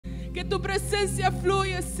Que tu presencia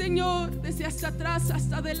fluya, Señor, desde hasta atrás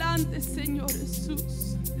hasta adelante, Señor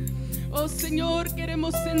Jesús. Oh Señor,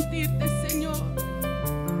 queremos sentirte, Señor.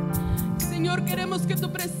 Señor, queremos que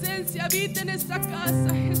tu presencia habite en esta casa,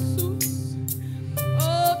 Jesús.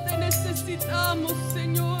 Oh, te necesitamos,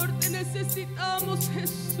 Señor, te necesitamos,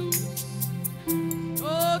 Jesús.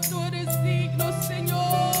 Oh, tú eres digno,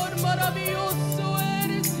 Señor, maravilloso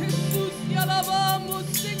eres, Jesús. Te alabamos,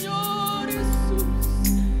 Señor Jesús.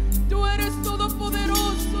 Tú eres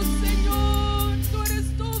todopoderoso, Señor. Tú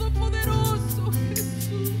eres todopoderoso,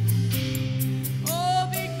 Jesús. Oh,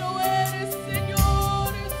 digno eres,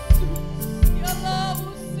 Señor Jesús. Te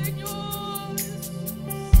alabo, Señor Jesús.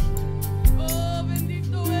 Oh,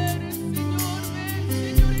 bendito eres, Señor. Ven,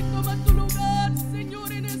 Señor, y toma tu lugar,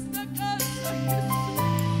 Señor, en esta casa, Jesús.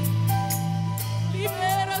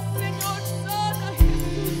 Libera, Señor, sana,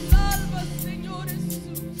 Jesús. Salva, Señor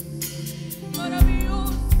Jesús.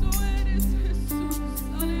 Maravilloso eres, Jesús.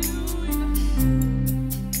 Aleluya.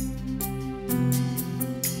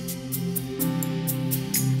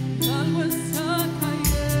 Algo está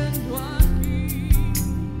cayendo aquí.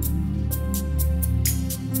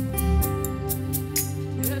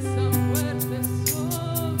 Es tan fuerte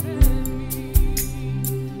sobre mí.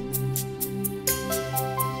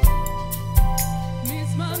 Mis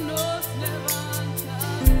manos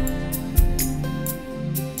levantaré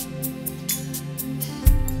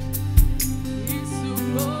y su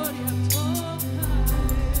gloria tocaré.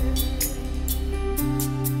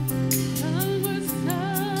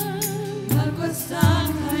 Algo está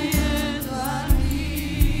cayendo aquí.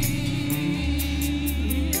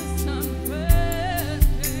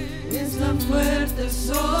 Es tan fuerte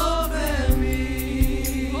sobre mí.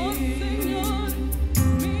 Oh Señor,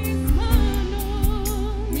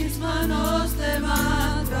 mis manos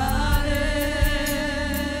levantaré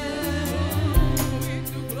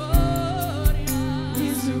y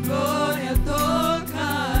su gloria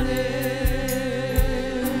tocaré.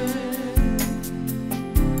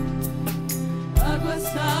 Algo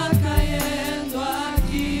está cayendo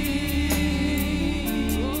aquí.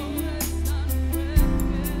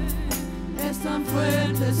 Es tan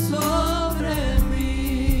fuerte sobre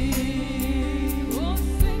mí. Oh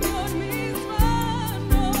Señor,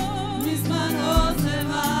 mis manos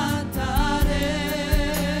levantaré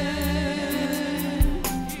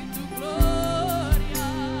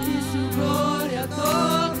y su gloria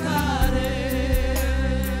tocaré.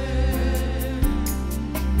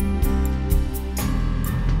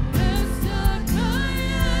 Está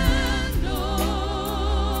cayendo,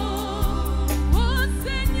 oh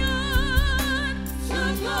Señor, su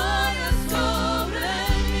gloria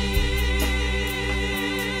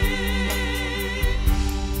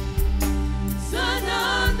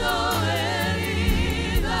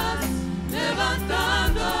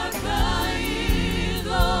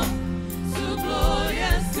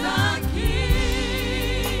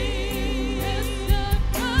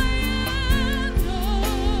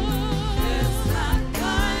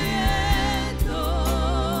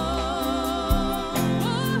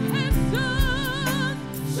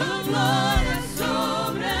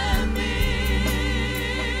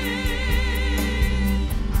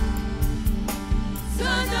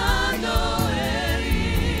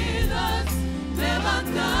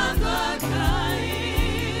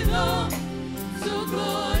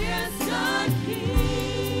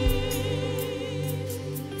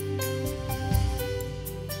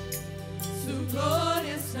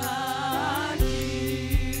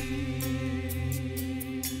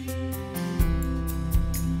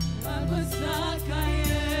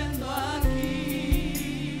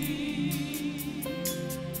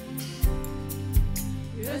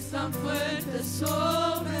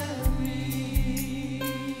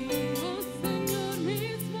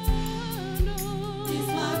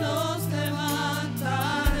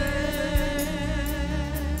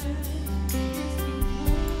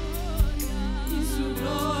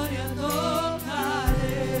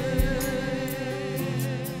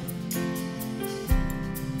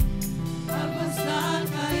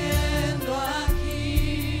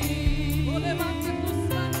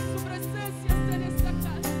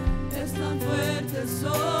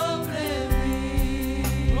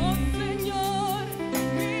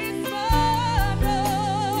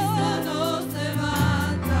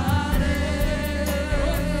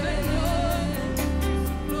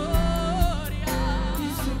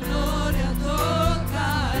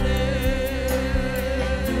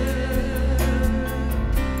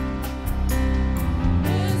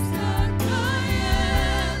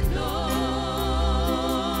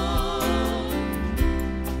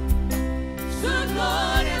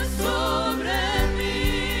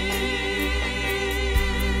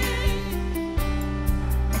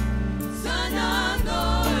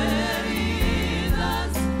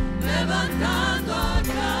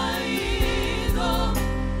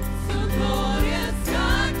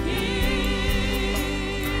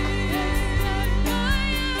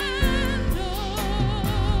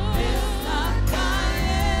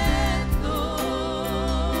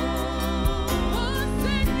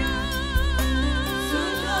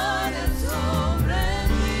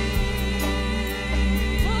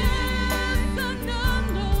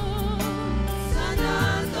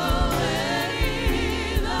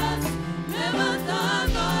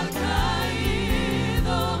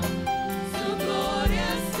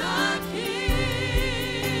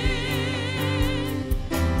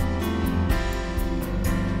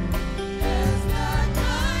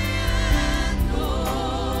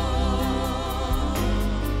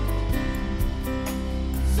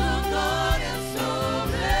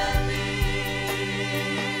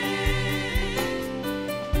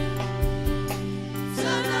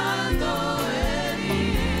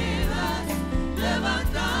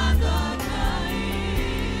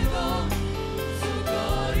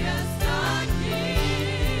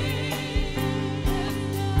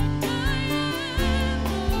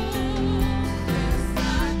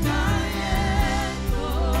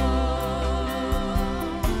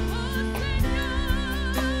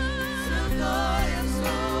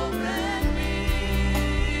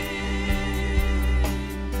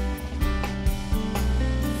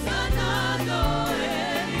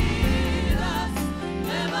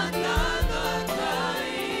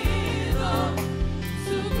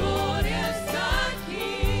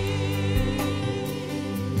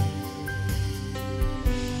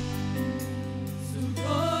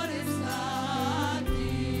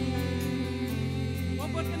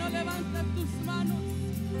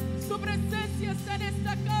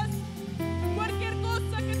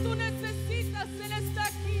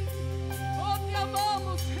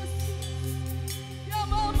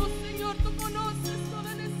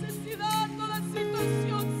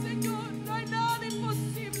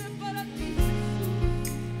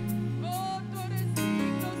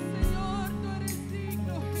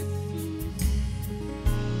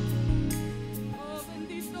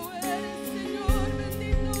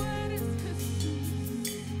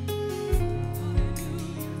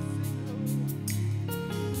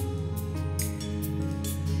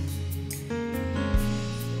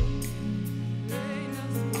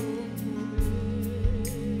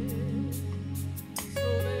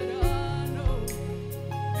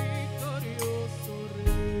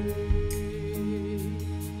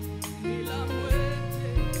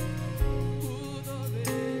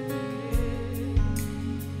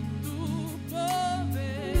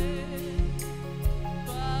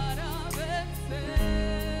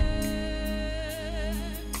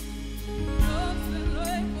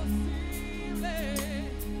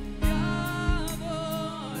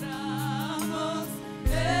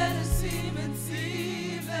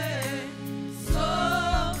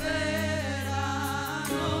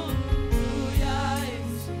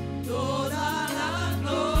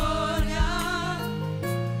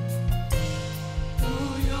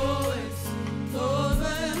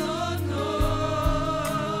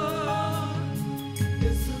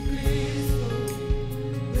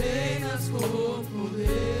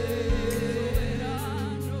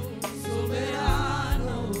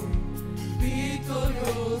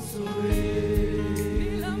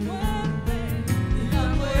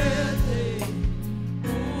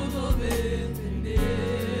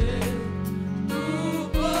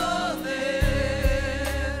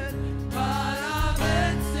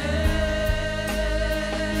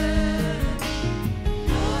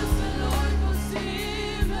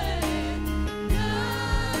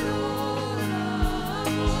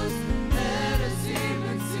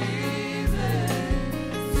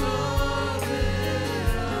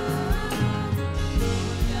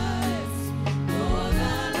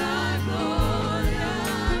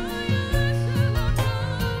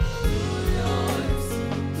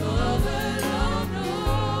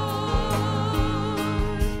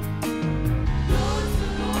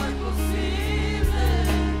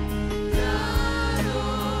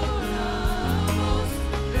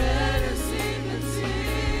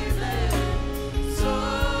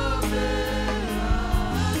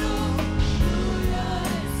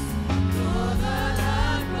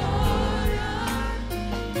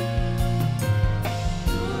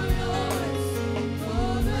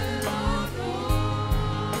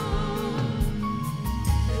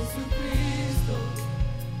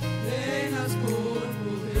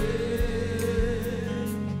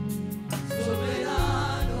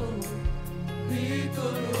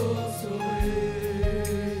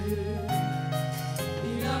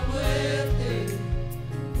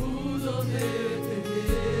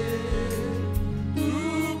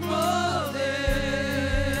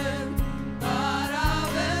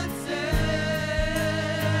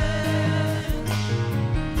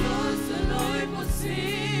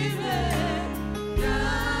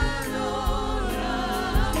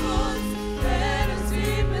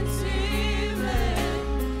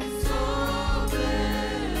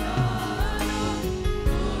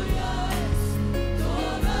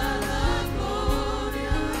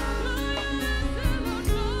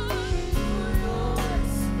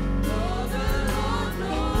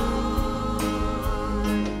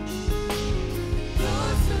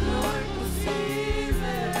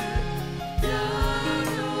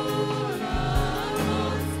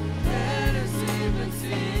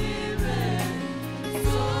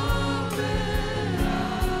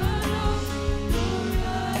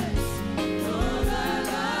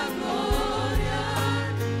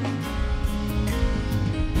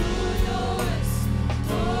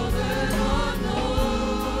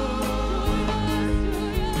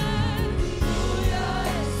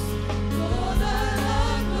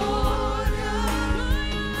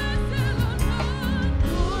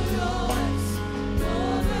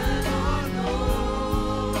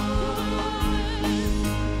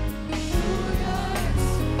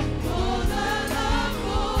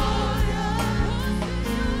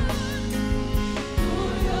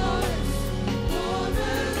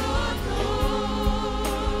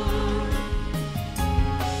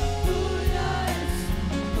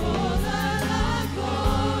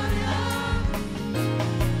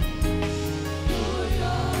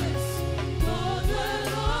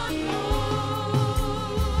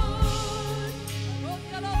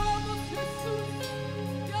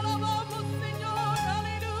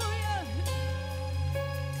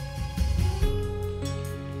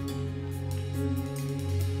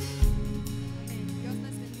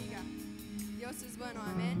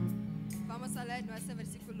nuestro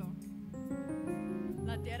versículo.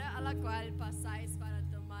 La tierra a la cual pasáis para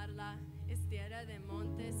tomarla es tierra de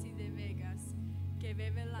montes y de vegas, que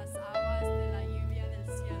beben las aguas de la lluvia del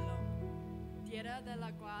cielo. Tierra de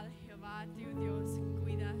la cual Jehová tu Dios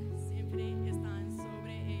cuida, siempre están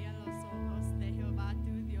sobre ella los ojos de Jehová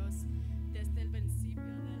tu Dios, desde el principio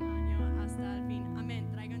del año hasta el fin. Amén.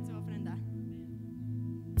 Traigan su ofrenda.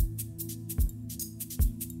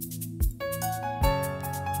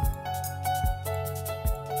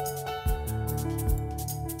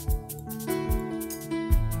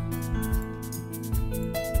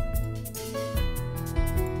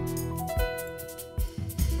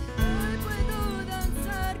 Hoy puedo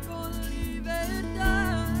danzar con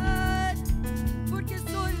libertad.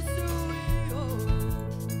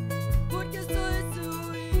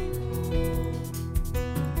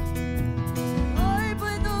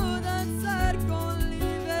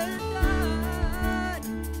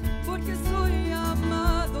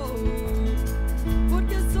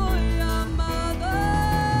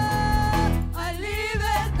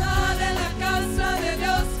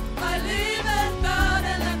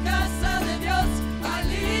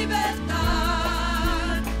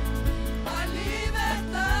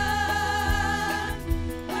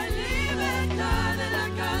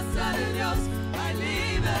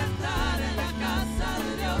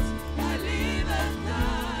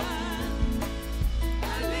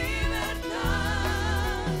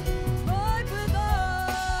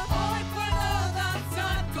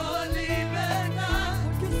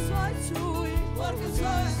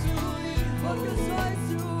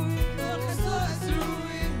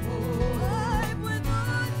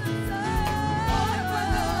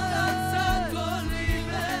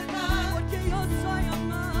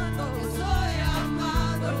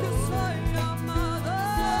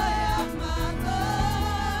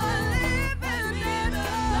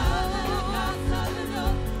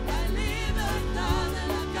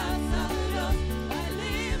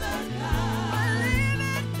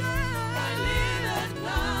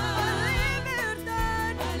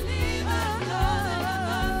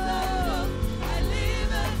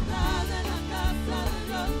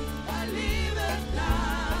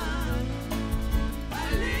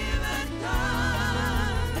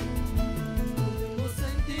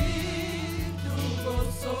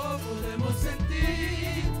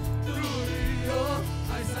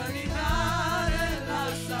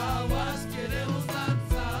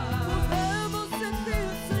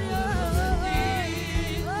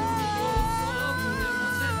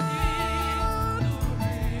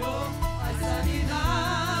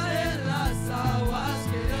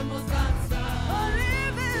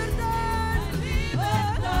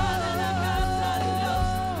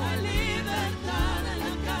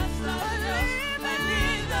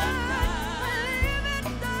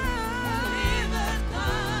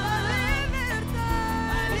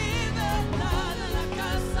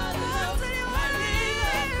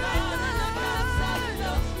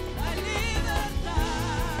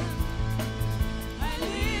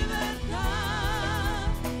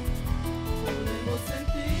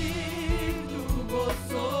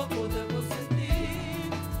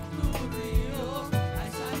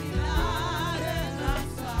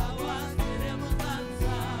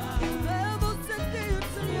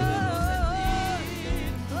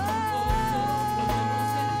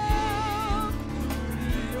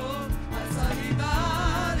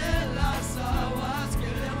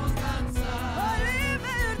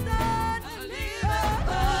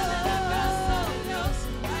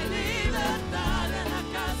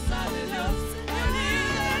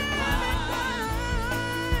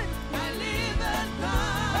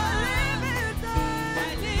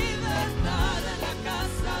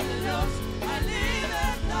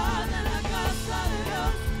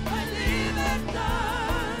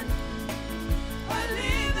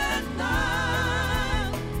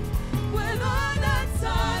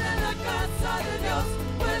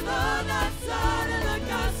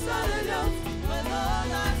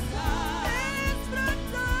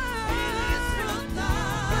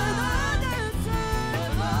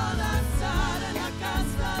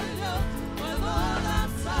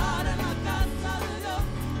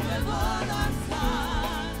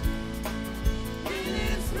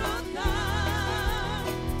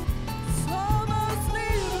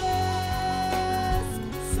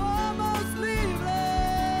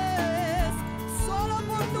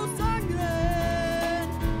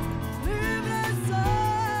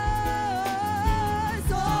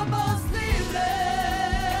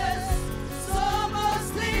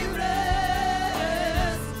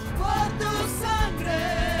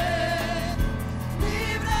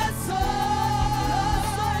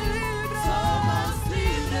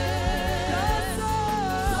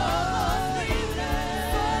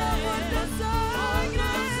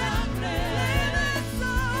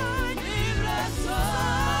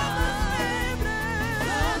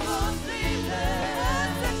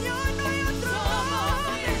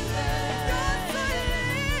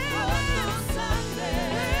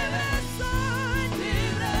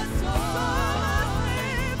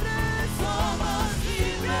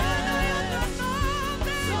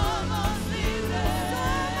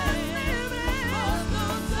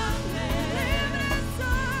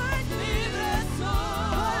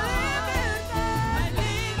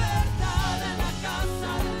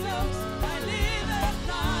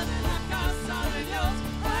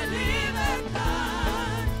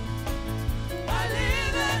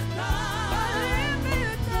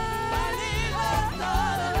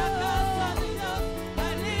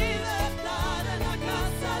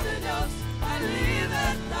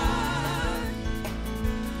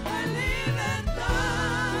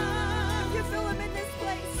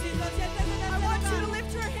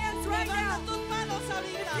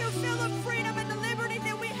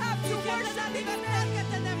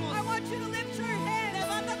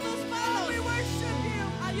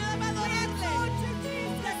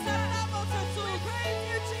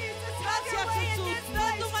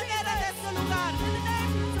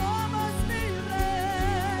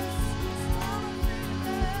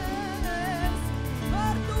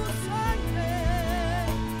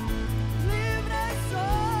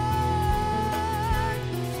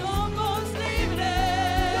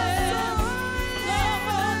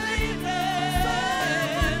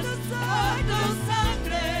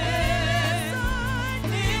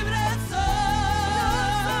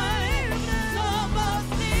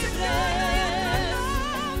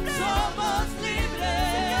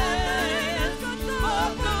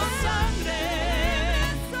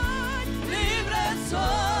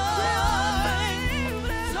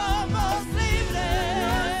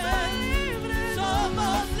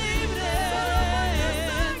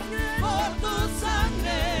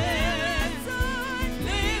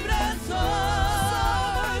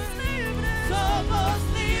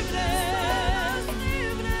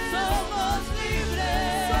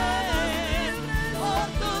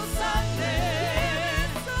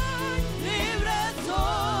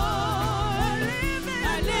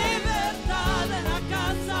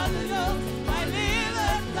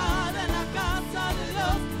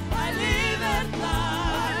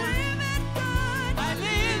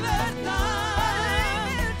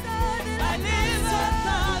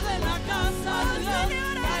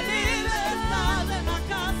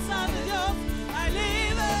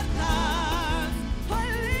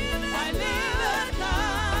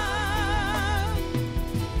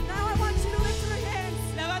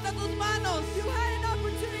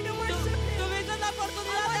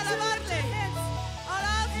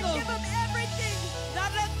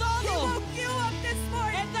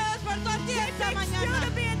 esta mañana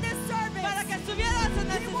to be in this service. para que estuvieras en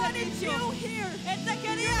He este wanted servicio. you here. Él te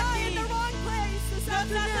quería You're not in aquí. the wrong place this No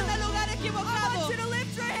estás en el afternoon. lugar I equivocado. want you to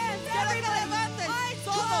lift your hands. Quiero que Everybody, levantes eyes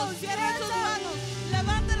todos, closed, cierren hands tus up. manos,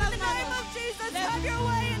 levanten las In the name manos. of Jesus, Le- have your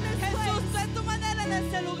way in this Jesús, place. ten tu manera en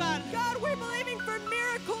este lugar. God, we're believing for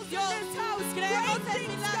miracles Dios, in this house. creemos Great en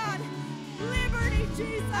things, milagros. God. Liberty,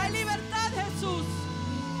 Jesus. Hay libertad, Jesús.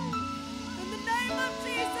 In the name of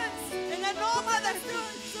Jesus. En el nombre de Let's do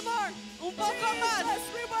Jesús. it some more. Un poco más. Jesus,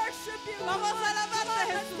 we worship you. Vamos a alabarte, Come on,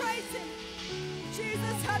 let's Jesús. praise him.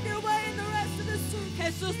 Jesus, have your way in the rest of the service.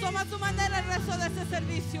 Jesús, toma tu manera el resto de este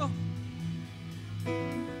servicio.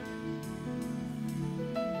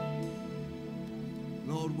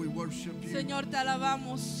 Lord, we worship you. Señor, te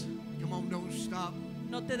alabamos. Come on, don't stop.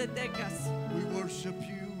 No te detengas. We worship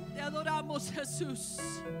you. Te adoramos, Jesús.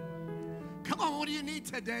 Come on, what do you need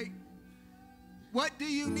today? What do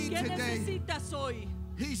you need ¿Qué today? necesitas hoy?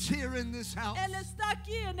 He's here in this house. Él está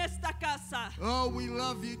aquí en esta casa. Oh, we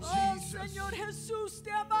love you, Oh, Jesus. Señor Jesús,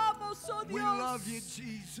 te amamos, oh We Dios. love you,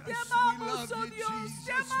 Jesus. Te We amamos, love oh you, Dios. Jesus.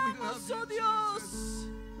 Te We amamos, love oh you, Dios. Jesus.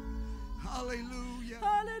 Hallelujah.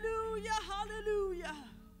 Aleluya, aleluya.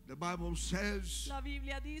 The Bible says La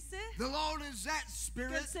Biblia dice the Lord is that que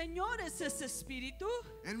el Spirit, Señor es ese espíritu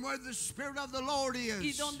and where the Spirit of the Lord y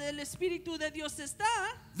is, donde el espíritu de Dios está,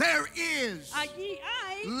 there is allí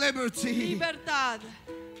hay liberty. libertad.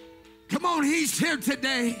 Come on, He's here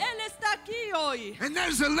today. Él está aquí hoy. And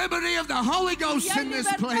there's a liberty of the Holy Y Ghost hay in this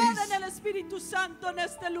libertad place. en el Espíritu Santo en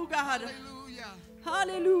este lugar. Hallelujah.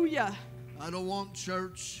 Aleluya. I don't want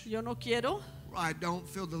church. Yo no quiero I don't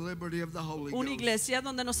feel the liberty of the Holy una Ghost. iglesia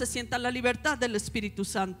donde no se sienta la libertad del Espíritu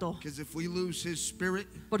Santo. Because if we lose His Spirit,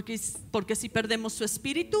 Porque si perdemos su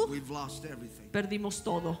espíritu, we've lost everything. perdimos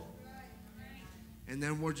todo. And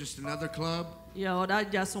then we're just another club, Y ahora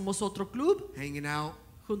ya somos otro club, hanging out,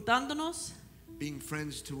 juntándonos, being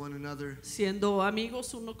friends to one another. siendo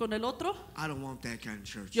amigos uno con el otro. I don't want that kind of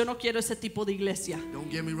church. Yo no quiero ese tipo de iglesia. Don't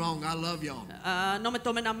get me wrong, I love y'all. No me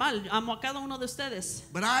tomen a mal, amo a cada uno de ustedes.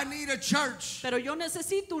 But I need a church Pero yo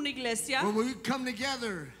necesito una iglesia where we come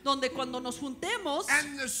together donde cuando nos juntemos,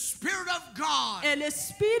 and the Spirit of God el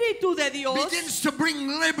Espíritu de Dios begins to bring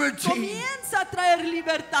liberty, comienza a traer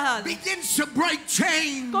libertad, begins to break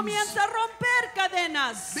chains, comienza a romper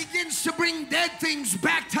cadenas, begins to bring dead things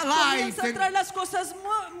back to life, comienza a traer and las cosas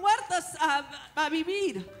muertas a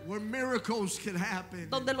vivir, where miracles can happen.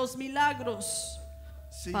 donde los milagros.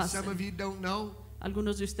 See, pasen. some of you don't know.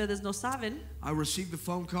 Algunos de ustedes no saben. I received a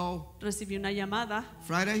phone call Recibí una llamada,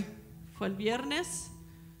 Friday. fue el viernes.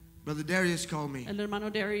 Brother Darius called me. El hermano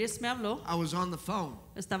Darius me habló. I was on the phone,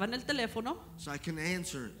 Estaba en el teléfono, so I couldn't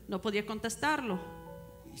answer it. no podía contestarlo.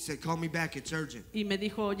 He said, call me back, it's urgent. Y me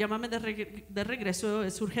dijo, llámame de regreso,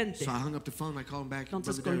 es urgente. So I hung up the phone, I called him back.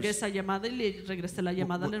 Entonces Brother colgué Darius. esa llamada y le regresé la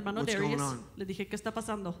llamada al hermano what's going Darius. on? Le dije, ¿qué está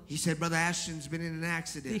pasando? He said, Brother Ashton's been in an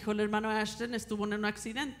accident. Dijo, el hermano Ashton estuvo en un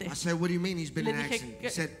accidente. I said, what do you mean he's been Le in an dije, accident? He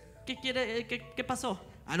said, ¿qué pasó?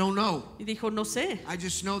 I don't know. Y dijo, no sé. I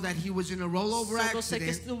just know that he was in a rollover Solo sé que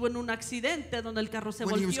accident estuvo en un accidente donde el carro se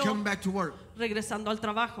when he was volteó coming back to work. regresando al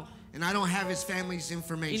trabajo. And I don't have his family's Y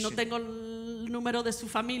information. no tengo el número de su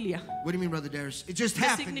familia. What do you mean, Brother Darius? It just ¿Qué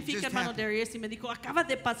happened. It significa, just hermano happened. Darius? Y me dijo, acaba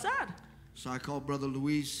de pasar. So I called Brother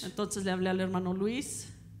Luis, Entonces le hablé al hermano Luis.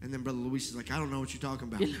 and then Brother Luis is like, I don't know what you're talking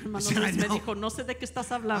about. Y el I hermano said, I Luis me know. dijo, no sé de qué estás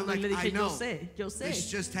I'm hablando. like, Y le dije, I know. yo sé. This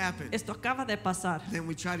just happened. Esto acaba de pasar. Then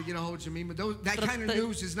we try to get a hold of Jemima. That kind of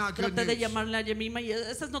news is not good Traté de news. llamarle a Yemima y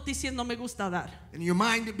esas noticias no me gusta dar. And your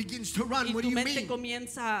mind, it begins to run. Y What do tu you mente mean?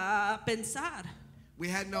 comienza a pensar. We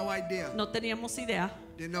had no idea. No teníamos idea.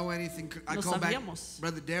 Didn't know anything. I No called back sabíamos.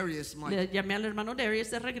 Brother Darius. I'm like, Le llamé al hermano Darius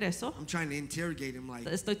de regreso. I'm trying to interrogate him. Like,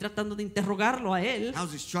 Estoy tratando de interrogarlo a él.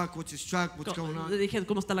 how's his truck? What's his truck? What's going Le on? dije,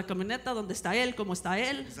 ¿cómo está la camioneta? ¿Dónde está él? ¿Cómo está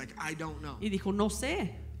él? He's like, I don't know. Y dijo, no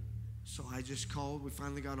sé. So I just called. We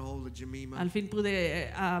finally got a hold of Jemima. Al fin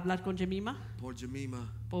pude hablar con Yemima, Poor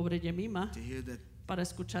Jemima, pobre Yemima, to hear that para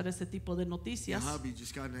escuchar ese tipo de your noticias. hubby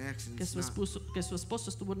just got in an accident. Que It's su esposo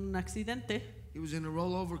estuvo en un accidente. He was in a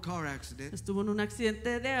rollover car accident. Estuvo en un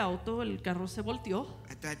accidente de auto, el carro se volteó.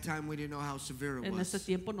 At that time, we didn't know how severe it En ese was.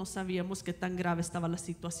 tiempo no sabíamos qué tan grave estaba la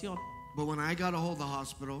situación. But when I got a hold of the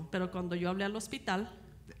hospital, Pero cuando yo hablé al hospital,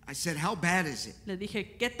 I said, how bad is it? le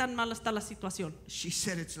dije, ¿qué tan mal está la situación? She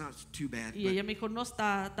said it's not too bad. Y But ella me dijo, no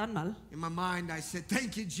está tan mal. in my mind, I said,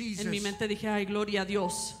 thank you, Jesus. En mi mente dije, ay, gloria a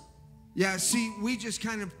Dios. Yeah, see, we just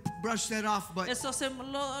kind of brushed that off, but Eso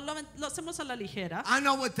lo hacemos a la ligera. I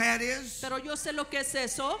know what that is. Pero yo sé lo que es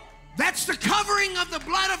eso. That's the covering of the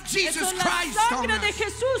blood of Eso Jesus es la Christ on sangre de us.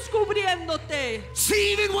 Jesús cubriéndote.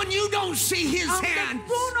 See, even when you don't see His Aunque hands,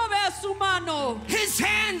 tú no veas su mano, His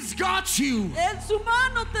hands got you. Su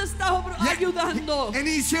mano te está ayudando. And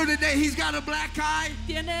He's here today. He's got a black eye.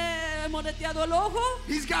 Tiene moreteado el ojo,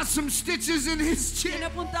 He's got some stitches in his chin. tiene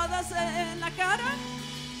puntadas en la cara.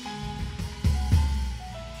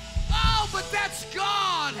 Oh, but that's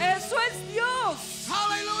God. Eso es Dios.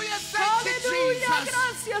 Hallelujah. Thank you, Aleluya, Jesus.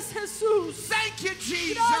 gracias Jesús. Thank you,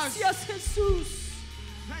 Jesus. Gracias Jesús.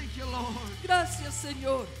 Thank you, Lord. Gracias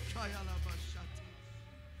Señor.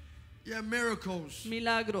 Yeah, miracles.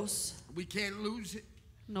 Milagros. We can't lose it.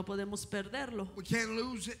 No podemos perderlo. We can't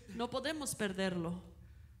lose it. No podemos perderlo.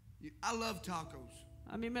 I love tacos.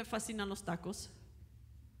 A mí me fascinan los tacos.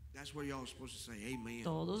 That's where y'all are supposed to say amen.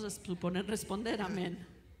 Todos suponen responder amén.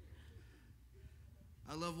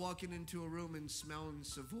 I love walking into a room and smelling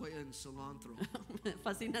cebolla and cilantro. Me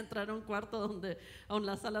fascina entrar a un cuarto a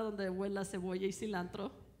una sala donde huela cebolla y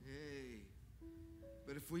cilantro. Hey.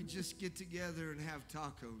 But if we just get together and have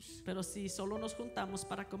tacos, Pero si solo nos juntamos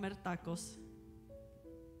para comer tacos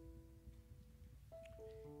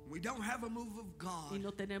we don't have a move of y God,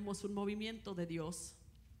 no tenemos un movimiento de Dios,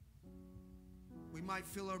 we might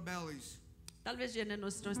fill our bellies. tal vez llene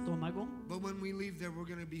nuestro estómago, But when we leave there, we're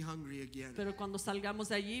going to be hungry again. pero cuando salgamos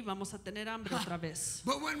de allí vamos a tener hambre otra vez.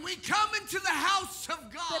 But when we come into the house of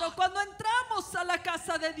Pero God, cuando entramos a la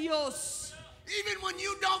casa de Dios, even when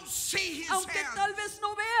you don't see His aunque tal hand, vez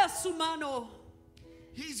no veas su mano,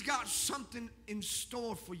 He's got something in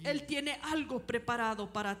store for you. Él tiene algo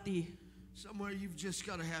preparado para ti. Somewhere you've just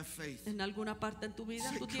got to have faith. En alguna parte en tu vida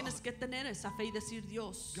Say, tú tienes God. que tener esa fe y decir,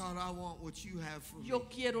 Dios, God, I want what you have for me. yo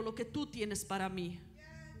quiero lo que tú tienes para mí.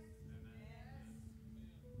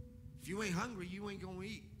 If you ain't hungry, you ain't going to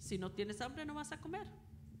eat. Si no tienes hambre no vas a comer.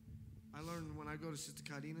 I learned when I go to Sister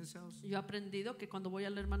Karina's house, Yo he aprendido que cuando voy a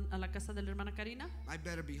la casa de la hermana Karina, I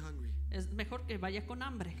better be hungry. es mejor que vaya con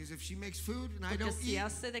hambre. Because if she makes food and I Porque don't si eat,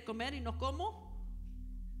 hace de comer y no como,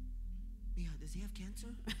 Mija, does he have cancer?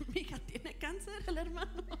 mi hija tiene cáncer, el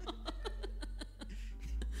hermano.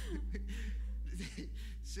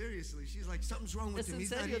 Seriously, she's like, something's wrong with Es him. en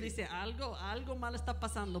He's not serio, eating. dice, algo mal está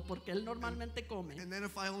pasando porque él normalmente come. And then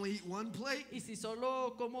if I only eat one plate, Y si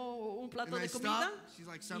solo como un plato and I de comida stop, she's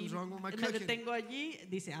like, y something's wrong with my me cooking. detengo allí,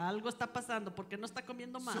 dice, algo está pasando porque no está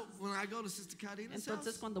comiendo más. So when I go to Sister Karina's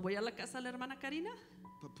Entonces house, cuando voy a la casa de la hermana Karina,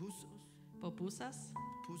 pupusas,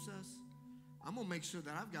 pupusas, I'm going to make sure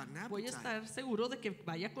that I've got an voy a appetite. estar seguro de que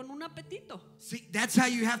vaya con un apetito. See, that's how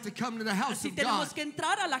you have to come to the house Así of tenemos God. que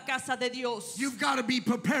entrar a la casa de Dios. You've got to be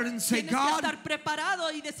prepared and say, Tienes que God, estar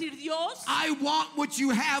preparado y decir, Dios, I want what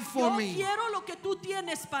you have for yo me. quiero lo que tú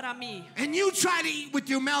tienes para mí. And you try to eat with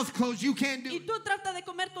your mouth closed, you can't do Y it. tú trata de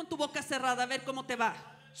comer con tu boca cerrada a ver cómo te va.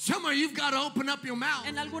 Somewhere you've got to open up your mouth.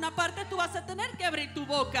 En alguna parte tú vas a tener que abrir tu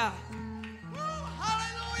boca. Woo,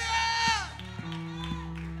 hallelujah!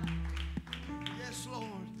 Yes,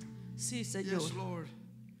 Lord. Sí, Señor. Yes, Lord.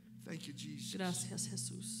 Thank you, Jesus. Gracias,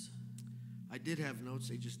 Jesús. I did have notes,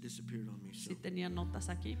 they just disappeared on me. So, Sí tenía notas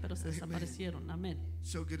aquí, pero se desaparecieron. Amén.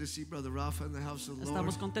 so good to see Brother Rafa in the house of the Lord.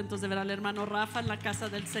 Estamos contentos de ver al hermano Rafa en la casa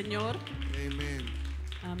del Señor. Amen.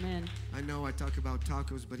 Amén. I know I talk about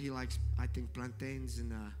tacos, but he likes, I think, plantains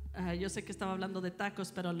and Yo sé que estaba hablando de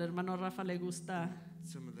tacos, pero al hermano Rafa le gusta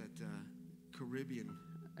some of that Caribbean.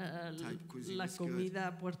 Type cuisine la is good.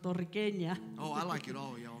 comida puertorriqueña. Oh, I like it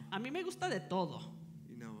all, y'all. A mí me gusta de todo.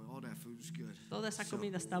 You know, all that food is good. Toda esa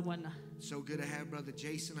comida está buena. So good to have Brother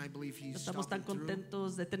Jason. I believe he's Estamos tan stopping through.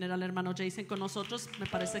 contentos de tener al hermano Jason con nosotros. Me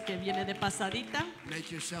parece que viene de pasadita.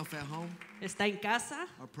 Make yourself at home. Está en casa.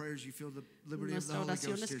 Our prayers, you feel the liberty of the Nuestra Holy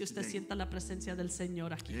oración Ghost es here que usted today. sienta la presencia del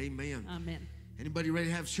Señor aquí. Amen. Amén. Anybody ready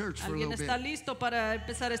to have church for a ¿Alguien little está bit? listo para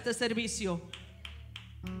empezar este servicio?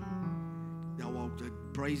 Y'all want to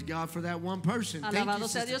praise God for that one person. Thank you, Alabado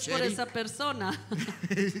sea Sister Dios por Chetty. esa persona.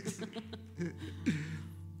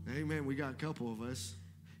 Amen. We got a couple of us.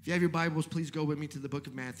 If you have your Bibles, please go with me to the book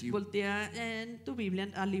of Matthew, Voltea en tu Biblia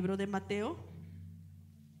al libro de Mateo,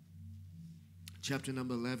 chapter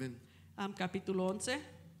number 11. capítulo 11.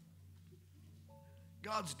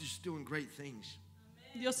 God's just doing great things.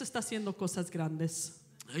 Dios está haciendo cosas grandes.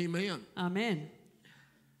 Amen. Amén.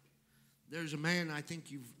 There's a man, I think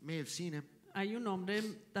you may have seen him. Hay un hombre,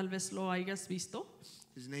 tal vez lo hayas visto.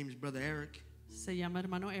 His name is Brother Eric. Se llama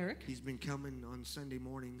hermano Eric. He's been coming on Sunday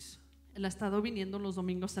mornings. Él ha estado viniendo los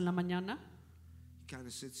domingos en la mañana. He kind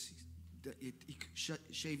of sits, he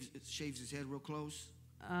shaves his head real close.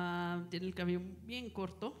 Tiene el cabello bien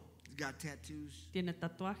corto. He's got tattoos. Tiene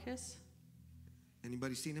tatuajes.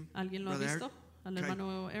 Anybody seen him? ¿Alguien lo ha Brother visto? Eric? Al Okay.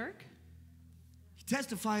 hermano Eric. He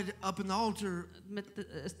testified up in the altar,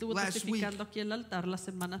 Estuvo last testificando aquí en el altar la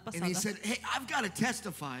semana and he pasada said, hey, I've got to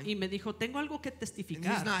testify. y me dijo, tengo algo que And he's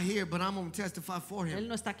testificar. not here, but I'm going to testify for Él him.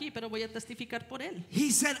 no está aquí, pero voy a testificar por él.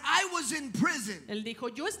 He said, I was in prison. Él dijo,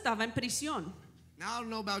 yo estaba en prisión. Now, I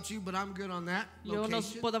don't know about you, but I'm good on that Yo no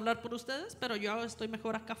location. puedo hablar por ustedes, pero yo estoy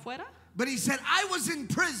mejor acá afuera. But he said, I was in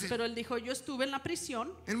prison. Pero él dijo, yo estuve en la prisión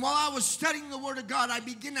And while I was studying the Word of God, I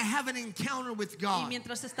began to have an encounter with y God.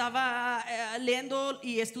 mientras estaba leyendo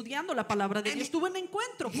y estudiando la palabra de And Dios, tuve un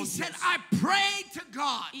encuentro He con said, Dios. I prayed to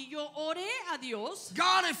God. Y yo oré a Dios.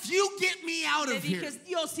 God, if you get me out Le of here, dije,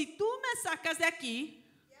 Dios, si tú me sacas de aquí,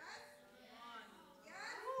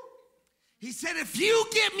 he said, if you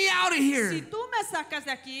get me out of here, si tú me sacas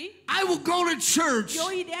de aquí, I will go to church yo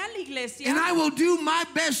iré a la iglesia and I will do my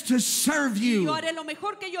best to serve y you. yo haré lo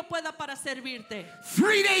mejor que yo pueda para servirte.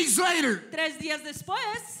 3 days later, 3 días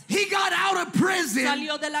después, he got out of prison.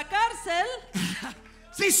 salió de la cárcel.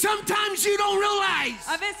 See, sometimes you don't realize.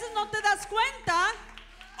 A veces no te das cuenta.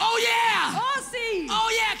 Oh, yeah. Oh, sí. Oh,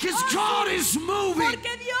 yeah, because Oh, God sí. is moving.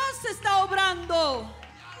 Porque Dios está obrando.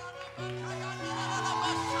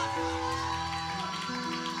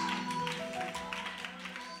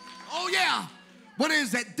 Oh, yeah. What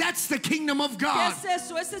is that? That's the kingdom of ¿Qué God. es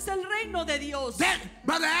eso? Ese es el reino de Dios. That,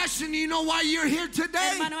 Brother Ashton, you know why you're here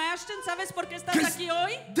today? Hermano Ashton, ¿sabes por qué estás 'Cause aquí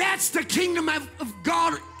hoy? that's the kingdom of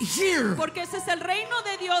God here, Porque ese es el reino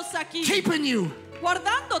de Dios aquí, keeping you.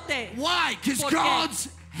 guardándote. Why? Because ¿Por qué? God's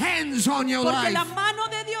hands on your Porque la life. mano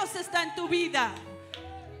de Dios está en tu vida.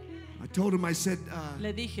 I told him, I said,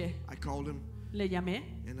 Le dije, I called him, le llamé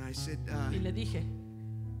and I said, y le dije,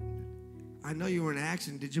 I know you were in an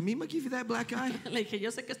accident. Did Jemima give you that black eye? le dije, yo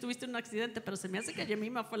sé que estuviste en un accidente, pero se me hace que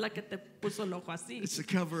Yemima fue la que te puso el ojo así. It's a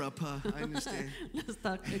cover up, huh? I understand. Le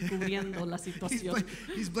está cubriendo la situación.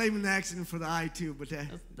 He's blaming the accident for the eye, too, but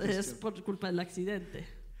Es por culpa del accidente.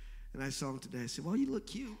 and I saw him today. I said, well, you look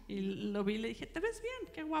cute. Y lo vi y le dije, te ves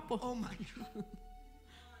bien, qué guapo. Oh, my God.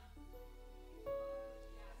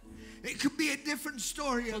 It could be a different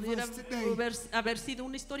story of Pudiera us today. haber sido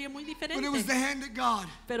una historia muy But it was diferente, the hand of God.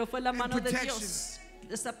 pero fue la and mano de protection. Dios,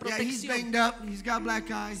 esa Yeah, he's protección. banged up. He's got black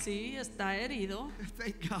eye. Sí, está herido,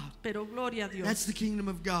 Thank God. pero gloria a Dios. That's the kingdom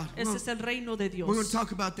of God. Ese es el reino de Dios. We're going to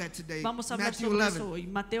talk about that today. Vamos a hablar Matthew sobre 11, eso hoy.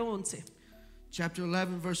 Mateo 11, chapter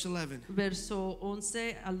 11, verse 11. verso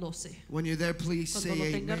 11 al 12. When you're there, please Cuando say lo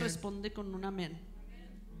tenga, amen. responde con un amén.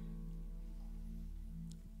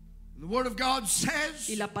 The word of God says,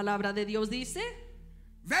 Y la palabra de Dios dice,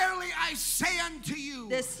 verily I say unto you,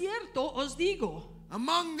 de cierto os digo,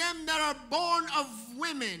 among them that are born of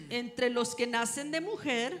women, entre los que nacen de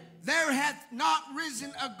mujer, there hath not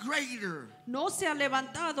risen a greater no se ha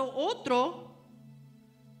levantado otro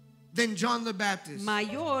than John the Baptist.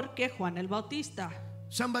 mayor que Juan el Bautista.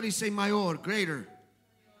 Somebody say mayor, greater.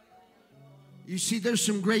 You see, there's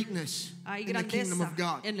some greatness Hay in the kingdom grandeza of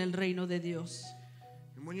God. en el reino de Dios.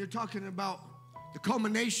 And when you're talking about the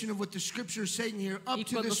culmination of what the scripture is saying here up Y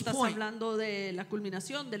to cuando this estás point, hablando de la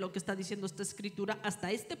culminación de lo que está diciendo esta escritura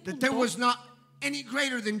hasta este that there punto, was not any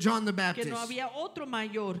greater than John the que Baptist. no había otro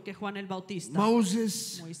mayor que Juan el Bautista.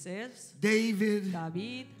 Moses, Moisés, David,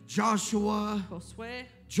 David, Joshua, Josué,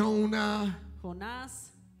 Jonah, Jonás,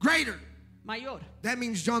 greater. mayor. That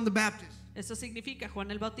means John the Baptist. Eso significa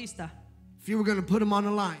Juan el Bautista. If you were going to put him on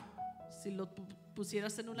a line, Si lo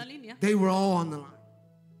pusieras en una línea, they were all on the line.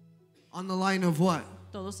 On the line of what?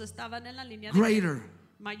 todos estaban en la línea de Greater.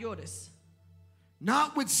 mayores.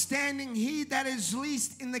 Notwithstanding, he that is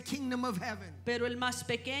least in the kingdom of heaven Pero el más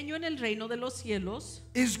pequeño en el reino de los cielos,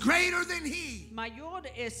 is greater than he. mayor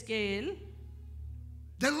es que él,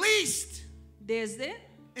 The least desde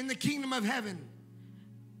in the kingdom of heaven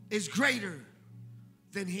is greater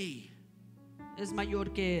than he. es mayor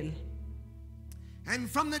que él. And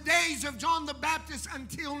from the days of John the Baptist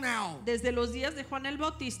until now, Desde los días de Juan el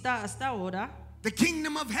Bautista hasta ahora, the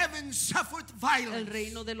kingdom of heaven suffereth el violence,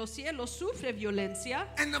 reino de los cielos sufre violencia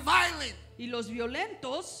and the violent y los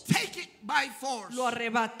violentos take it by force. lo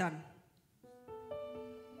arrebatan.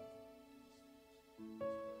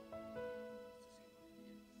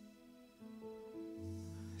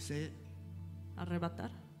 Say it. Arrebatar.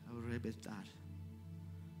 Arrebatar.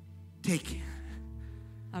 Take it.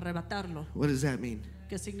 Arrebatarlo. What does that mean?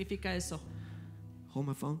 ¿Qué significa eso? Hold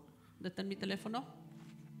my phone. Detén mi teléfono.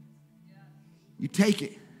 You take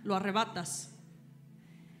it. Lo arrebatas.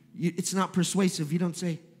 It's not persuasive. You don't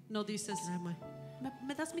say, No dices,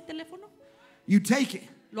 ¿me das mi teléfono? you take it.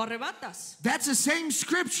 Lo arrebatas. That's the same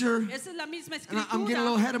scripture. Esa es la misma And I'm getting a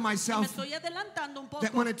little escritura. ahead of Y me myself. estoy adelantando un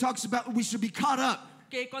That when poco. it talks about we should be caught up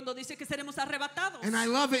que cuando dice que seremos arrebatados. And I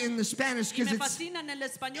love it in the Spanish Y me because fascina en el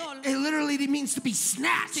español. it literally means to be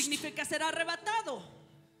snatched. Significa ser arrebatado.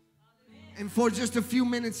 And for just a few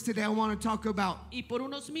minutes today, I want to talk about Y por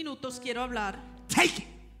unos minutos quiero hablar. take it.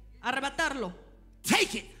 Arrebatarlo.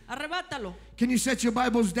 Take it. Arrebátalo. Can you set your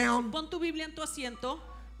Bibles down? Pon tu Biblia en tu asiento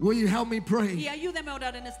Will you help me y pray? ayúdame a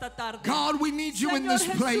orar en esta tarde. God, we need you in Señor this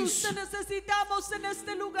Jesús, place. te necesitamos en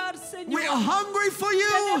este lugar, Señor. We are hungry for you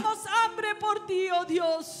Tenemos hambre por ti, oh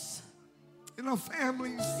Dios. in our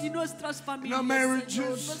families, Y nuestras familias, our marriages,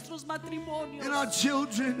 Señor, nuestros matrimonios, in our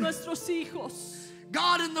children. nuestros hijos.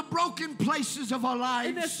 God, in the broken places of our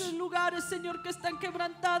En lives. estos lugares, Señor, que están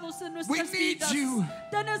quebrantados en We nuestras need vidas. you.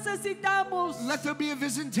 Te necesitamos. Let there be a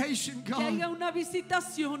visitation, Que haya God, una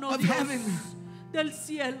visitación, oh of Dios, heaven. del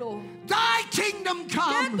cielo. Thy kingdom Que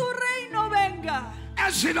come tu reino venga,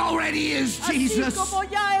 as it already is, así Jesus. como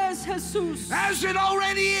ya es Jesús. As it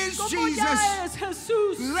already is, Como Jesus. ya es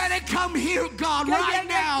Jesús. Let it come here, God, Que right llegue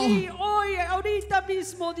now. aquí, hoy, ahorita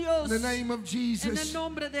mismo, Dios. In the name of En el Jesus.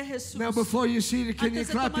 nombre de Jesús. Now, before you see it, can you Antes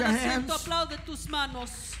de clap your tomar asiento, hands? aplaude tus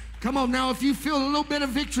manos. Come on now, if you feel a little bit of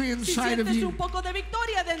victory Si inside of sientes you, un poco de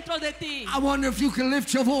victoria dentro de ti, I wonder if you can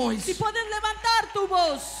lift your si voice. puedes levantar tu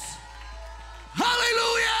voz.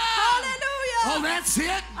 Hallelujah! Aleluya. Oh, that's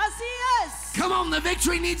it. Así es. Come on, the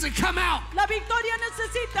victory needs to come out. La victoria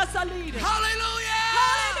necesita salir. Hallelujah!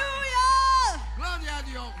 Aleluya. Gloria a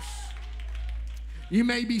Dios. You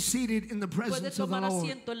may be seated in the Puede presence of the tomar Lord.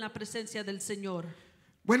 asiento en la presencia del Señor.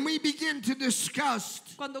 When we begin to discuss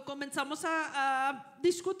Cuando comenzamos a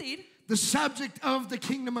discutir the subject of the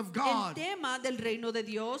kingdom of el God, tema del reino de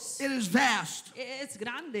Dios, it is vast. es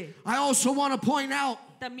grande. I also want to point out,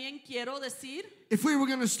 También quiero decir, if we were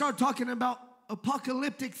going to start talking about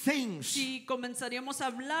apocalyptic things, si comenzaríamos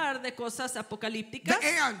a hablar de cosas the apocalípticas,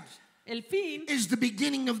 end el fin is the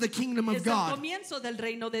beginning of the kingdom of es el God. comienzo del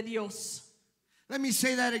reino de Dios. Let me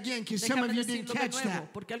say that again, because some Déjame of you didn't decirlo de catch nuevo,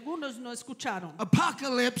 that. porque algunos no escucharon.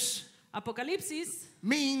 Apocalypse Apocalipsis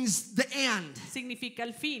means the end. significa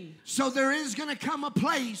el fin. So there is going to come a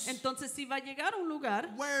place Entonces, si va a llegar a un lugar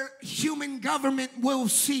where human government will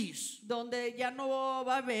cease. donde ya no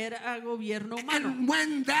va a haber a gobierno humano. And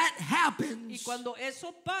when that Y happens, cuando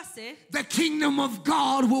eso pase, the kingdom of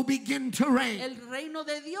God will begin to reign. el reino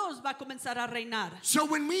de Dios va a comenzar a reinar. So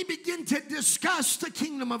when we begin to discuss the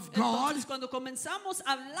kingdom of God, Entonces, cuando comenzamos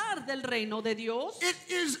a hablar del reino de Dios, it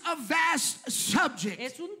is a vast subject.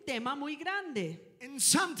 es un tema muy grande. And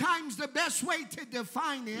sometimes the best way to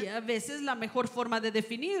define Y it a veces la mejor forma de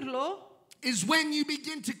definirlo is when you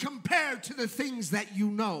begin to compare to the things that you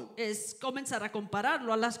know. es comenzar a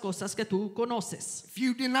compararlo a las cosas que tú conoces. If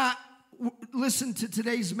you did not listen to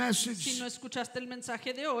today's Si message, no escuchaste el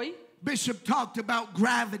mensaje de hoy, Bishop talked about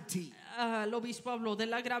gravity. el obispo habló de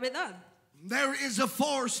la gravedad. There is a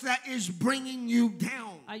force that is bringing you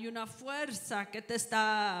down. Hay una fuerza que te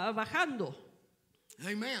está bajando.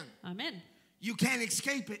 Amen. Amén. You can't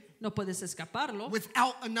escape it No puedes escaparlo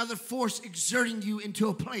without another force exerting you into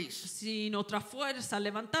a place. sin otra fuerza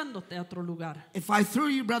levantándote a otro lugar. If I threw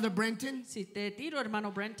you, Brother Brenton, Si te tiro,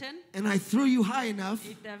 hermano Brenton, and I threw you high enough,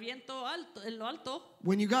 y te aviento alto, en lo alto,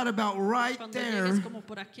 when you got about right cuando there, llegues como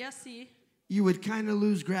por aquí así, you would kind of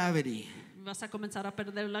lose gravity. vas a comenzar a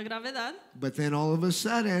perder la gravedad, But then all of a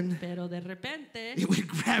sudden, pero de repente it would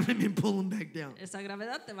grab him and pull him back down. esa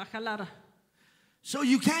gravedad te va a jalar. So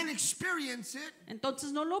you can experience it,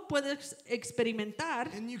 Entonces no lo puedes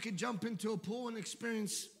experimentar. and you can jump into a pool and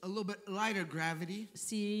experience a little bit lighter gravity.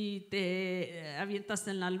 Si te avientas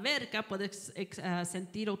en la alberca, puedes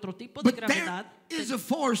sentir otro tipo de But there gravedad. is a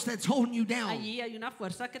force that's holding you down. Allí hay una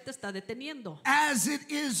fuerza que te está deteniendo. As it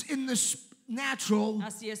is in the natural,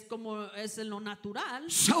 Así es como es en lo natural,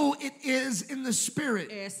 so it is in the spirit.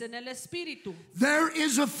 es en el espíritu. There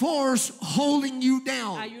is a force holding you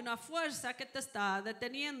down. Hay una fuerza que te está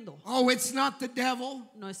deteniendo. Oh, it's not the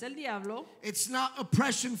devil. No es el diablo, It's not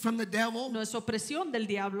oppression from the devil. no es opresión del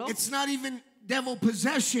diablo, It's not even devil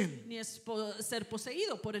possession. ni es ser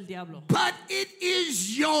poseído por el diablo. But it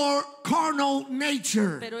is your carnal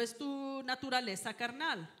nature. Pero es tu naturaleza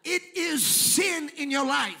carnal. It is sin in your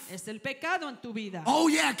life. Es el pecado en tu vida. Oh,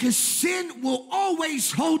 yeah, because sin will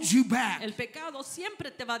always hold you back El pecado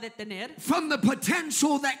siempre te va a detener from the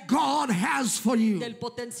potential that God has for you. del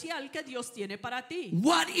potencial que Dios tiene para ti.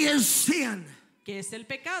 What is sin? ¿Qué es el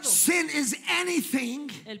pecado? Sin is anything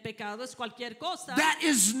El pecado es cualquier cosa that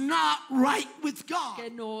is not right with God. que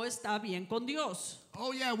no está bien con Dios.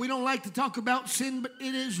 Oh, yeah, we don't like to talk about sin, but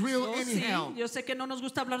it is real Oh, sí, anyhow. yo sé que no nos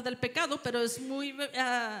gusta hablar del pecado, pero es muy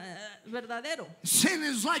verdadero. Sin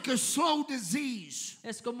is like a slow disease.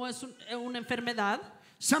 Es como es una enfermedad.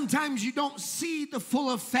 Sometimes you don't see the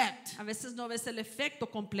full effect. A veces no ves el efecto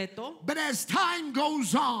completo, But as time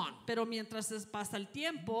goes on, pero mientras pasa el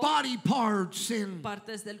tiempo, body parts and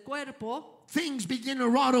partes del cuerpo things begin to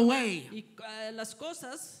rot away. y las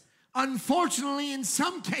cosas, Unfortunately, in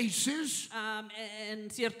some cases, en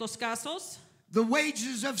ciertos casos, the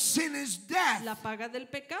wages of sin is death. la paga del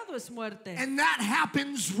pecado es muerte. And that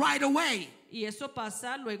happens right away. Y eso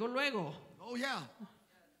pasa luego. Oh, yeah.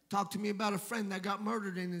 Talk to me about a friend that got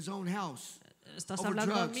murdered in his own house. Estás Over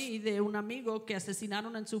hablando a drugs. mí de un amigo que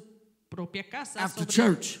asesinaron en su propia casa After sobre-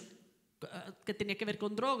 church. que tenía que ver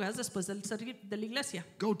con drogas después del servir de la iglesia.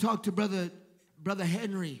 Go talk to brother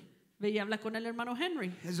Henry. Ve y habla con el hermano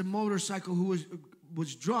Henry, Has a motorcycle who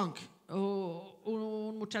was drunk. o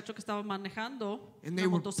un muchacho que estaba manejando And they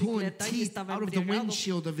una were pulling motocicleta y teeth estaba out of the embriagado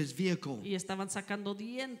windshield of his vehicle. y estaban sacando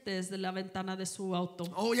dientes de la ventana de su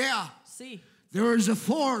auto. Oh, yeah. Sí, There is a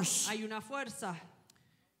force. hay una fuerza.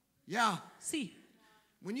 Yeah. Sí,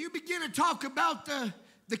 When you begin to talk about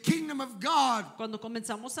the kingdom of God, cuando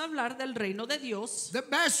comenzamos a hablar del reino de Dios, the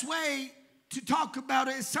best way to talk about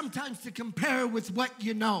it is sometimes to compare with what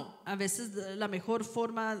you know. a veces la mejor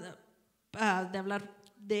forma de hablar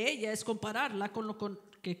de ella es compararla con lo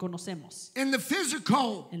que conocemos. In the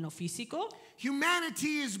physical, En lo físico,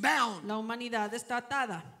 humanity is bound. la humanidad está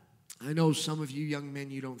atada. I know some of you young men,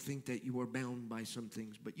 you don't think that you were bound by some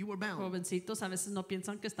things, but you were bound. Jovencitos a veces no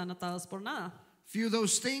piensan que están atados por nada. Few of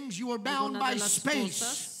those things, you were bound Alguna by de las space,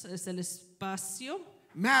 cosas es el espacio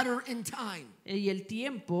matter, and time. y el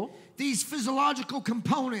tiempo. These physiological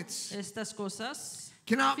components Estas cosas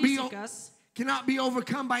cannot físicas be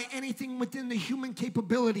overcome by anything within the human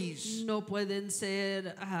capabilities. no pueden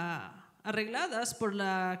ser arregladas por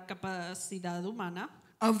la capacidad humana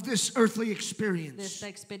Of this earthly de experience. esta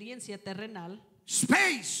experiencia terrenal.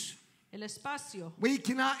 Space. El espacio. We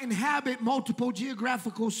cannot inhabit multiple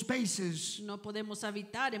geographical spaces No podemos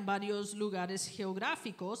habitar en varios lugares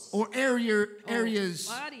geográficos or o areas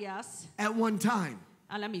áreas at one time.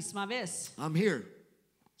 a la misma vez. I'm here.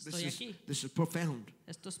 Estoy aquí. This is profound.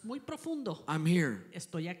 Esto es muy profundo. I'm here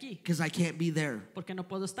Estoy aquí because I can't be there. porque no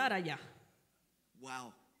puedo estar allá.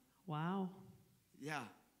 Wow. Wow. Yeah.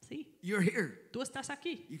 Sí, You're here. tú estás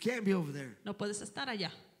aquí. You can't be over there. No puedes estar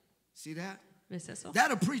allá. See that? ¿Ves eso?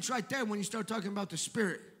 That'll preach right there when you start talking about the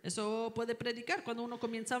Spirit. Eso puede predicar cuando uno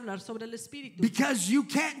comienza a hablar sobre el espíritu. Because you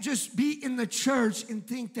can't just be in the church and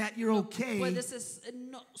think that you're okay.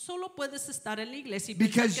 No solo puedes estar en la iglesia y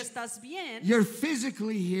Because pensar que estás bien, You're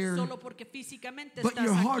physically here, solo porque físicamente but estás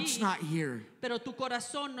your heart's aquí, not here. pero tu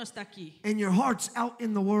corazón no está aquí. And your heart's out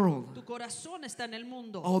in the world. Tu corazón está en el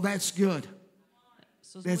mundo. Oh, that's good.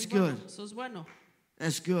 Eso es that's muy bueno. good. Eso es bueno.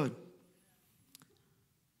 That's good.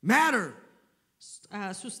 Matter.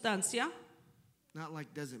 Sustancia, Not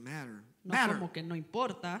like doesn't matter. no Matter. como que no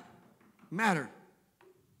importa. Matter.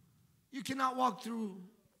 You cannot walk through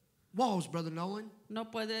walls, Brother Nolan. No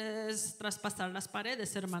puedes traspasar las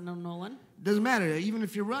paredes, hermano Nolan. Doesn't matter. Even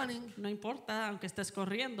if you're running, No importa, aunque estés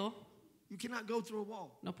corriendo, you cannot go through a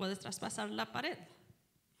wall no puedes traspasar la pared.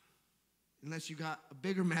 unless you got a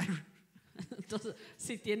bigger matter. Entonces,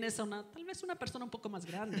 si tienes tal vez una persona un poco más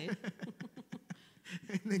grande,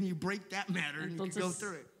 And then you break that matter and you can go entonces,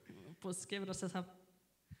 through it. pues quiebras esa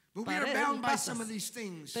But we are pared bound y by pasas. some of these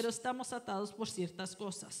things. Pero estamos atados por ciertas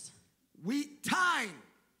cosas. Time.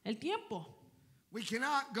 El tiempo. We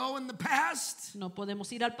cannot go in the past No podemos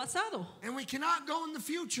ir al pasado and we cannot go in the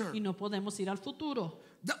future. y no podemos ir al futuro.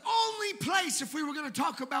 The only place, if we were going to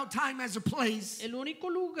talk about time as a place, El único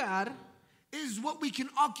lugar is what we can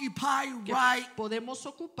occupy que right podemos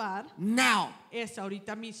ocupar now. es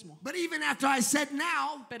ahorita mismo. But even after I said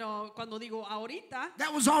now, Pero cuando digo ahorita,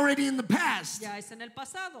 that was already in the past. ya es en el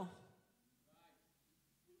pasado.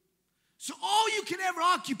 So all you can ever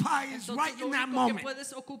occupy is Entonces, right lo in that único que moment.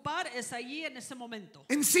 puedes ocupar es allí en ese momento.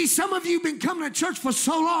 And see, some of you have been coming to church for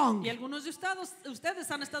so long, Y algunos de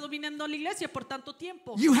ustedes han estado viniendo a la iglesia por tanto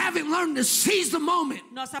tiempo. you haven't learned to seize the moment.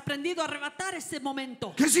 No has aprendido a arrebatar ese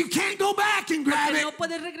momento. Because you can't go back and grab Porque it. no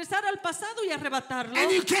puedes regresar al pasado y arrebatarlo.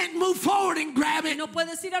 And you can't move forward and grab Y it. no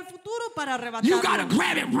puedes ir al futuro para You got to arrebatarlo.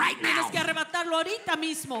 grab it right Tienes que now. arrebatarlo ahorita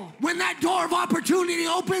mismo. When that door of opportunity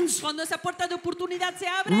opens, Cuando esa puerta de oportunidad se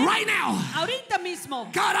abre, right now. ahorita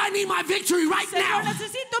mismo. God, I need my victory right Señor, now.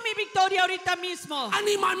 necesito mi victoria ahorita mismo. I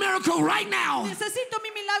need my miracle right now. Necesito mi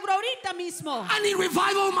milagro ahorita mismo. I need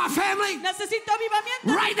revival in my family. Necesito avivamiento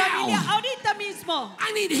en Right mi familia now. ahorita mismo.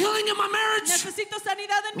 I need healing in my marriage. Necesito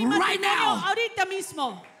sanidad en mi Right matrimonio now. ahorita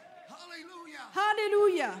mismo. Hallelujah.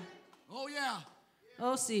 Aleluya. Oh, yeah.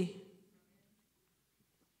 Oh, sí.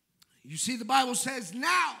 You see, the Bible says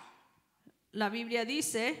now. La Biblia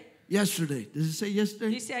dice, Yesterday. Does it say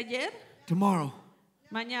yesterday? Dice ayer, Tomorrow.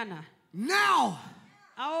 mañana. Now.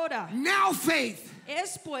 Ahora. Now faith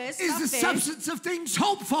Es pues is la the fe, substance of things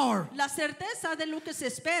hoped for. la certeza de lo que se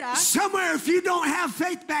espera. Somewhere, if you don't have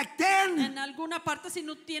faith back then, En alguna parte, si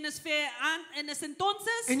no tienes fe en ese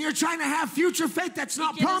entonces, and you're trying to have future faith that's y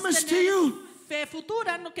not quieres promised to tener you, fe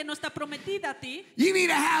futura, que no está prometida a ti, you need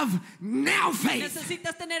to have now faith.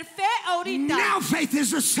 necesitas tener fe ahorita. Now faith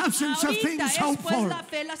is the substance of Ahorita things es hoped pues for. la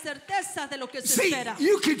fe, la certeza de lo que se See, espera.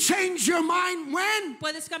 you can change your mind when?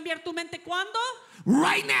 ¿Puedes cambiar tu mente cuándo?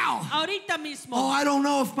 Right now. Ahorita mismo. Oh, I don't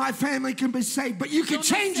know if my family can be saved, but you Yo can no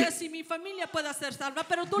change sé it. si mi familia puede ser salva,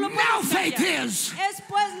 pero tú lo Now puedes faith cambiar. is. Es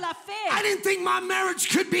pues la fe. I didn't think my marriage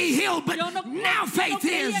could be healed, but Yo no now faith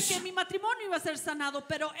creía is. que mi matrimonio iba a ser sanado,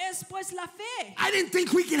 pero es pues la fe. I didn't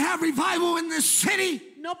think we could have revival in this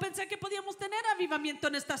city, No pensé que podíamos tener avivamiento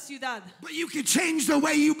en esta ciudad, but you can change the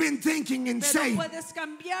way you've been thinking and pero say, puedes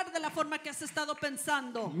cambiar de la forma que has estado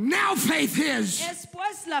pensando. now faith is. Es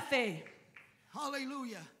pues la fe.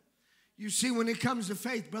 Hallelujah. You see, when it comes to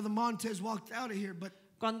faith, Brother Montez walked out of here, but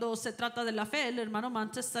Cuando se trata de la fe, el hermano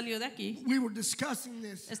Mantes salió de aquí. we were discussing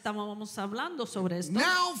this. Estábamos hablando sobre esto.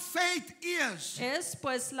 Now faith is Es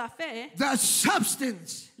pues la fe, the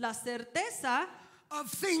substance la certeza of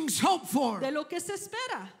things hoped for. de lo que se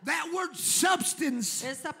espera. That word substance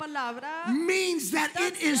Esa palabra means that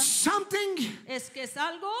it is something es que es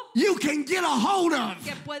algo you can get a hold of.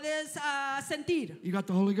 que puedes sentir. You got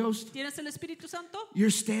the Holy Ghost? ¿Tienes el Espíritu Santo?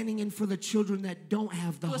 You're standing in for the children that don't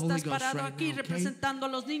have the Tú Holy estás Ghost parado right aquí now, okay? representando a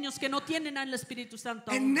los niños que no tienen el Espíritu Santo.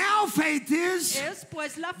 And now faith is Es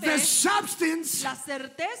pues la the fe, substance la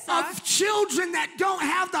certeza of children that don't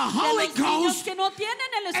have the de Holy los niños Ghost. que no tienen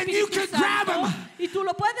el and you Espíritu can grab Santo. 'em. Y tú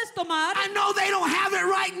lo puedes tomar. I know they don't have it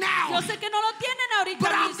right Yo now, sé que no lo tienen ahorita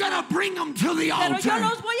but I'm mismo, going to bring them to the pero yo altar.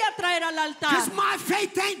 los voy a traer al Because altar. my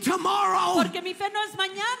faith ain't tomorrow. Porque mi fe no es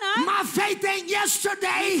mañana, My faith ain't mi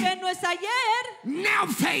yesterday. fe no es ayer, Now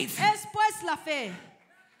faith. es pues la fe.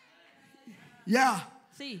 Yeah.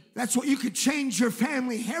 Sí, That's what you could change your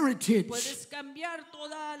family heritage. puedes cambiar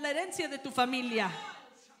toda la herencia de tu familia.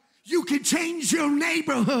 You could change your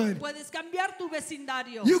neighborhood. Puedes cambiar tu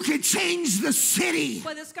vecindario. You could change the city.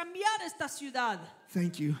 Puedes cambiar esta ciudad.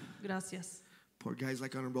 Thank you. Gracias. Poor guy's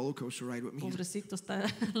like on a roller coaster ride with me. Pobrecito está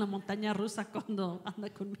en la montaña rusa cuando anda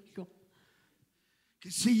conmigo.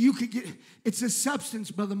 See, you could get, it's a substance,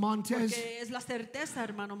 Brother Montez. Porque es la certeza,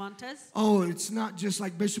 hermano Montes. Oh, it's not just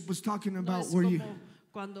like Bishop was talking No about es where you,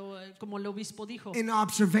 como el obispo dijo, in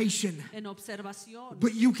observation. en observación.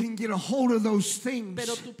 But you can get a hold of those things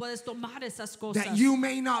Pero tú puedes tomar esas cosas that you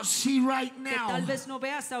may not see right que tal now, vez no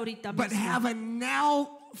veas ahorita but mismo, have a now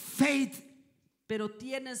faith pero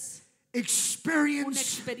tienes una experience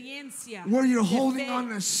experiencia where you're de holding fe on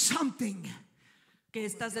to something. que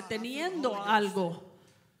estás deteniendo algo.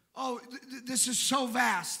 Oh, this is so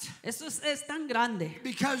vast Eso es tan grande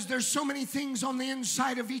because there's so many things on the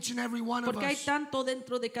inside of each and every one of porque hay us tanto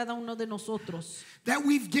dentro de cada uno de nosotros that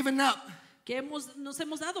we've given up. que nos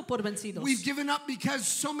hemos dado por vencidos. We've given up because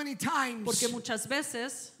so many times Porque muchas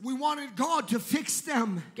veces we wanted God to fix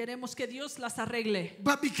them, queremos que Dios las arregle,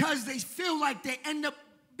 but because they feel like they end up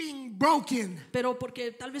being broken, pero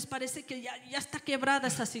porque tal vez parece que ya está quebrada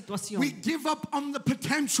esa situación. we give up on the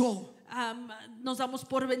potential. Nos damos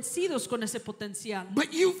por vencidos con ese potencial.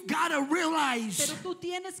 But you've got to Pero realize, tú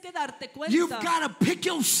tienes que darte you've cuenta got to pick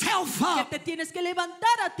yourself que up. te tienes que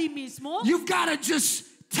levantar a ti mismo, You've got to just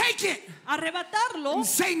take it arrebatarlo and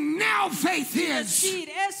say, now faith y is. decir,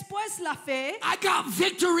 es pues la fe. I got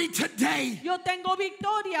victory today. Yo tengo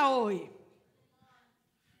victoria hoy.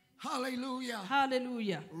 Hallelujah.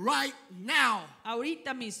 Aleluya. Right now.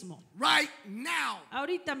 Ahorita mismo. Right now.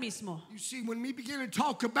 Ahorita mismo. You see, when we begin to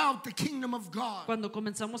talk about the kingdom of God, Cuando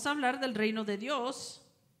comenzamos a hablar del reino de Dios,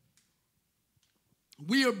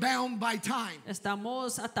 we are bound by time.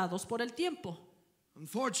 estamos atados por el tiempo.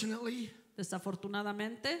 Unfortunately,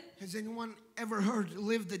 Desafortunadamente, has anyone ever heard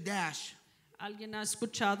live the dash? ¿alguien ha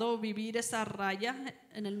escuchado vivir esa raya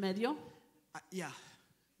en el medio? Yeah,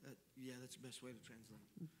 that's the best way to translate.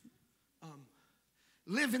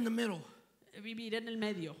 Live in the middle. Vivir en el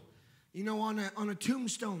medio. You know, on a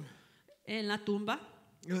tombstone, En la tumba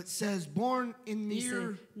it says born in the dice,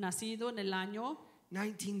 year nacido en el año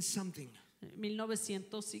 19 something.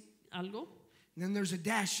 1900 y algo. And then there's a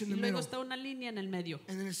dash in Y the luego middle. está una línea en el medio.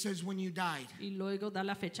 And then it says when you died. Y luego da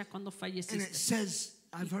la fecha cuando And it falleciste. says,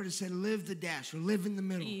 I've heard it said live the dash or live in the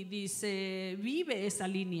middle. Y dice, vive esa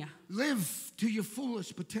línea. Live to your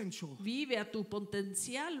fullest potential. Vive a tu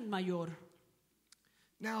potencial mayor.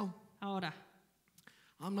 Now, Ahora,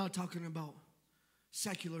 I'm not talking about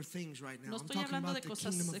secular things right now. No I'm estoy talking hablando about de the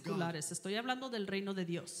cosas kingdom of God. seculares, estoy hablando del reino de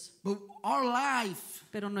Dios. But our life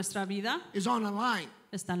Pero nuestra vida is on a line.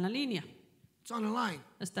 está en la línea, It's on a line.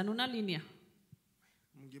 está en una línea.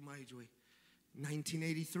 I'm going to give my age away.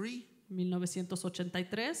 1983,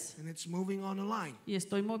 1983 and it's moving on a line. y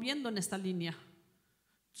estoy moviendo en esta línea.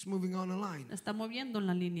 It's moving on a line. Está moviendo en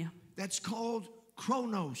la línea. That's called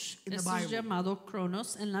chronos in the Eso es Bible. llamado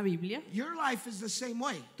cronos en la Biblia. Your life is the same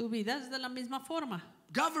way. Tu vida es de la misma forma.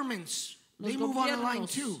 Governments, Los they move on a line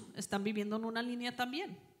gobiernos too. están viviendo en una línea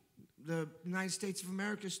también. The United States of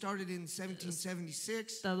America started in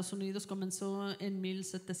 1776. Estados Unidos comenzó en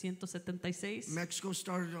 1776. Mexico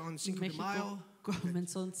started on Cinco de Mayo. México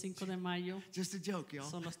comenzó en 5 de mayo. Just a joke, y'all.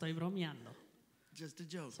 Solo estoy bromeando. Just a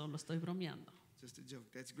joke. Solo estoy bromeando. Just a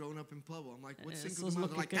joke. That's growing up in Pueblo. I'm like, what's Eso Cinco es de lo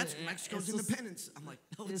Mayo? They're que like, that's cre- Mexico's eso es- independence. I'm like,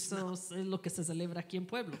 no, it's Eso not. es lo que se celebra aquí en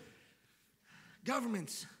Pueblo.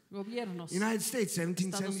 Governments. Gobiernos. United States, Estados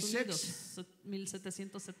 1776. Unidos,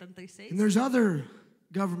 1776. And there's other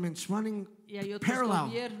governments running Y hay otros parallel.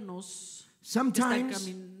 gobiernos que están Sometimes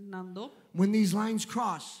caminando. when these lines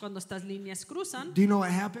cross, Cuando estas líneas cruzan, do you know what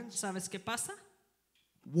happens? ¿sabes qué pasa?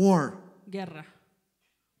 War. Guerra.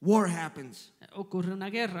 War happens. Ocurre una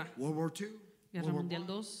guerra. World War II. Guerra World War Mundial I.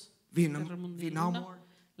 2. Vietnam, Guerra Mundial Vietnam 1, War.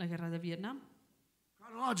 la guerra de Vietnam.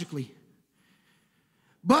 Chronologically.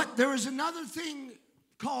 But there is another thing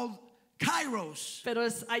called kairos. Pero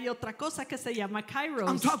hay otra cosa que se llama I'm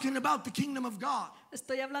Kairos. talking about the kingdom of God.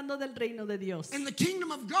 Estoy hablando del reino de Dios. And the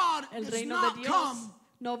kingdom of God El does reino not de Dios come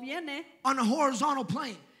no viene on a horizontal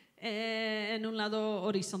plane. en un lado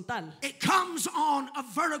horizontal. It comes on a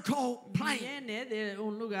vertical plane. Viene de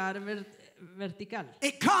un lugar vertical.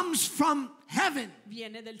 It comes from heaven.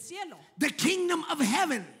 Viene del cielo. The kingdom of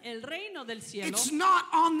heaven. El reino del cielo It's not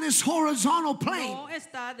on this horizontal plane, no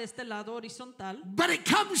está de este lado horizontal, but it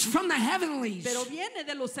comes from the heavenlies. pero viene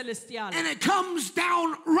de lo celestial And it comes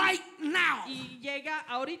down right now. y llega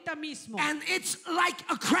ahorita mismo And it's like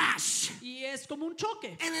a crash. y es como un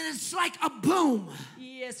choque And it's like a boom.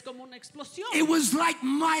 y es como una explosión. It was like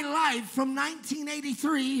my life from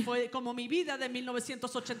 1983 Fue como mi vida de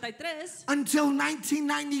 1983 until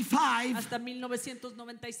 1995. hasta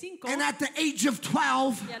 1995 And at the age of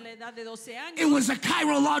 12, y a la edad de 12 años. it was a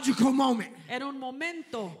chirological moment. Era un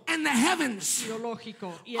momento And the heavens,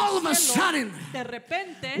 teológico y all of el a cielo, sudden, de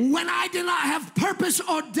repente, when I did not have purpose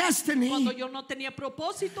or destiny, cuando yo no tenía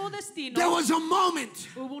propósito o destino, there was a moment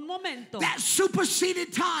hubo un momento that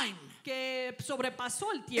superseded time. que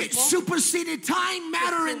sobrepasó el It tiempo, superseded time,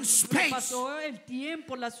 matter, and space. sobrepasó el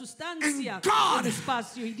tiempo, la sustancia, And God el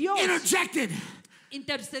espacio, y Dios Interjected.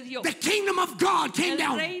 intercedió. The kingdom of God came El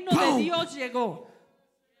down. reino de Boom. Dios llegó,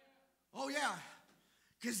 Oh, yeah.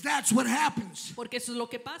 Because that's what happens. porque eso es lo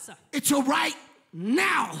que pasa. It's a right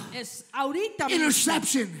now Es ahorita mismo,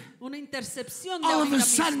 interception. una intercepción de All of ahorita a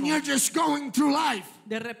sudden, mismo. you're just going through life.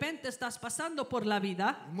 De repente estás pasando por la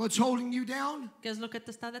vida. And what's holding you down? ¿Qué es lo que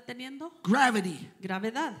te está deteniendo? Gravity.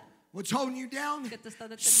 Gravedad. What's holding you down? ¿Qué te está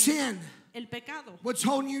deteniendo? Sin. El pecado. What's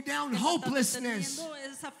holding you down? ¿Qué te está Hopelessness. deteniendo?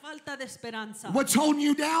 Esa falta de esperanza. What's holding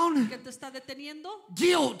you down? ¿Qué te está deteniendo?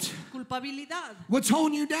 Guilt. Culpabilidad. What's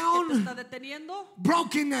holding you ¿Qué te down? está deteniendo?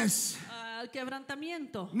 Brokenness.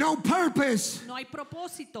 Quebrantamiento. No purpose. No hay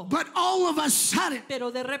propósito. But all of a sudden, Pero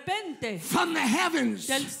de repente, from the heavens,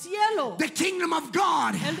 del cielo, the kingdom of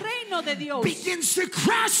God el reino de Dios begins to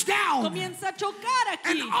crash down. comienza a chocar aquí.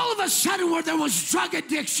 And all of a sudden, where there was drug De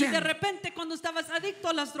addiction, repente, cuando estabas adicto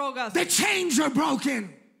a las drogas, the chains are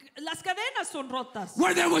broken. las cadenas son rotas.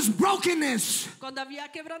 Where there was brokenness, Cuando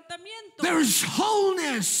había quebrantamiento, there is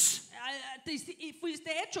wholeness. y fuiste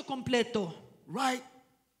hecho completo. Right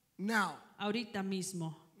now. Ahorita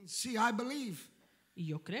mismo. See, I believe. Y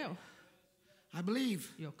yo creo. I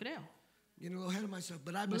believe. Yo creo. Getting a little ahead of myself,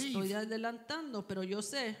 but I Me estoy believe adelantando, pero yo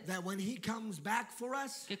sé that when he comes back for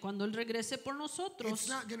us, que cuando Él regrese por it's nosotros,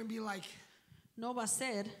 not going to be like no va a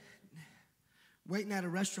ser waiting at a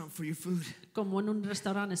restaurant for your food. como en un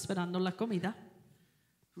restaurante esperando la comida.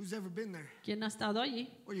 Who's ever been there? ¿Quién ha estado allí?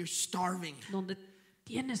 Where you're starving. Donde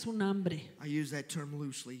tienes un hambre. I use that term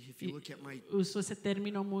loosely. If you look at my Uso ese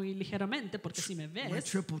término muy ligeramente porque si me ves,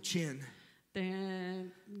 triple chin,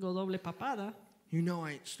 tengo doble papada. you know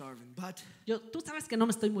I ain't starving. But Tú sabes que no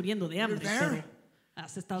me estoy muriendo de hambre, there. pero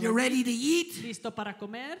has estado you're aquí, ready to eat. listo para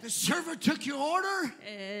comer. The server took your order,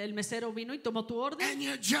 El mesero vino y tomó tu orden and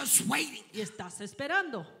you're just waiting, y estás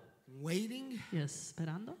esperando. waiting, Y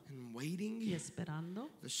esperando. and Y waiting. esperando.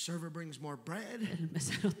 The server brings more bread. El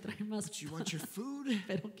mesero trae más But you want your food.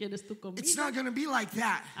 pero quieres tu It's comida. not going to be like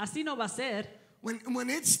that. Así no va a ser. When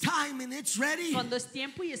it's time and it's ready, Cuando es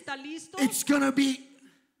tiempo y está listo, it's going to be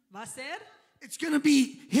va a ser It's going to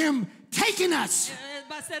be him taking us.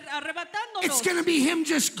 Va a ser arrebatándonos. It's going to be him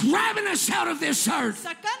just grabbing us out of this earth.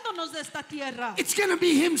 Sacándonos de esta tierra. It's going to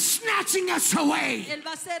be him snatching us away. Él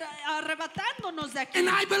va a ser arrebatándonos de aquí. And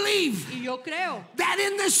I believe Y yo creo that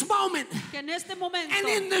in this moment que en este momento and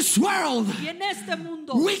in this world, y en este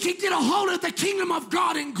mundo we can get a hold of the kingdom of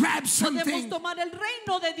God and grab podemos something. tomar el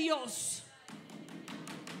reino de Dios.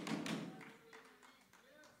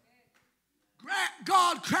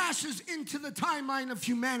 God crashes into the timeline of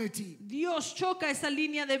humanity. Dios choca esa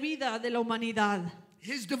línea de vida de la humanidad.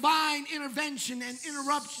 His divine intervention and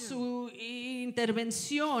interruption. Su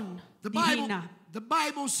intervención The divina.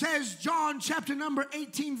 Bible says, John chapter number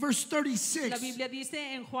 18 verse La 36. Biblia dice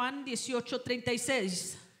en Juan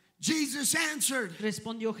 18:36. Jesus answered,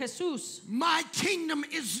 Respondió Jesús: my kingdom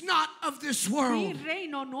is not of this Mi world.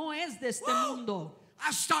 reino no es de este Whoa. mundo.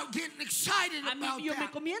 I start getting excited A mí about yo me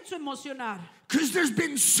that. comienzo a emocionar Because there's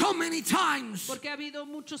been so many times porque ha habido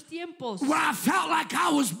muchos tiempos where I felt like I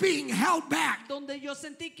was being held back donde yo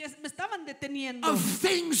sentí que me estaban deteniendo of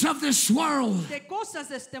things of this world. de cosas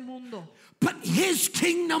de este mundo. But his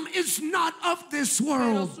kingdom is not of this Pero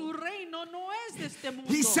world. su reino no es de este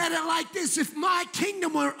mundo. He said it like this: if my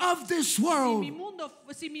kingdom were of this world,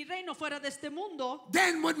 Si mi reino fuera de este mundo,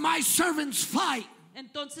 then would my servants fight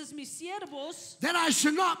entonces mis siervos, that I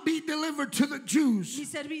should not be delivered to the Jews. mis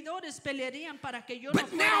servidores pelearían para que yo no But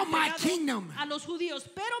fuera now my entregado kingdom a los judíos.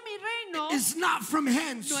 Pero mi reino It's not from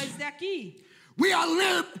hence. no es de aquí. We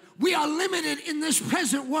are limited in this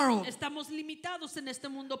present world. Estamos limitados en este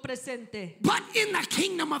mundo presente. But in the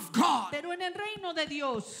kingdom of God, Pero en el reino de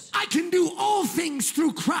Dios, I can do all things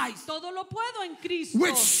through Christ, todo lo puedo en Cristo,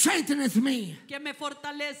 which strengtheneth me. que me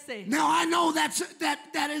fortalece. Now I know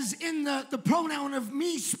that is in the pronoun of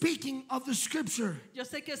me speaking of the scripture. Yo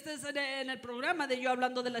sé que este es en el programa de yo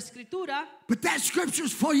hablando de la escritura, But that scripture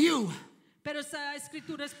is for you. pero esa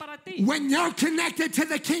escritura es para ti. When you're connected to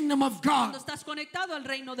the kingdom of Cuando God, estás conectado al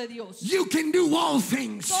reino de Dios, you can do all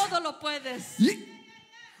things. todo lo puedes.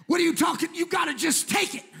 What are you talking? You got to just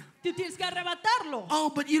take it. Tú tienes que arrebatarlo. Oh,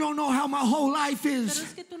 but you don't know how my whole life Pero is.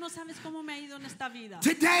 es que tú no sabes cómo me ha ido en esta vida.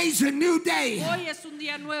 Today's a new day. Hoy es un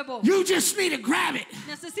día nuevo. You just need to grab it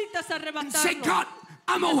Necesitas and say, arrebatarlo. God,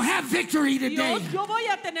 I'm going to have victory today. Dios, yo voy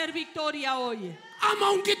a tener victoria hoy. I'm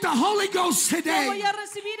going to get the Holy Ghost Yo voy today. a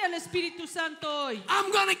recibir el Espíritu Santo hoy.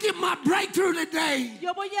 I'm going to get my breakthrough today.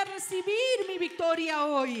 Yo voy a recibir mi victoria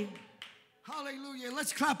hoy. Hallelujah.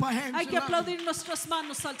 Let's clap our hands. Hay que and aplaudir nuestras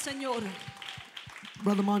manos al Señor.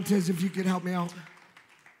 Brother Montez, if you could help me out.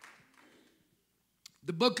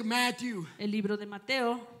 The book of Matthew, El libro de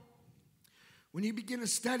Mateo, when you begin to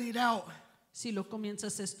study it out, si lo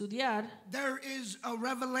comienzas a estudiar, there is a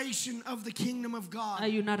revelation of the kingdom of God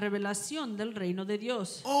hay una revelación del reino de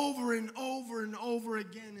Dios. over and over and over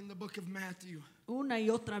again in the book of Matthew. Una y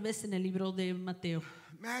otra vez en el libro de Mateo.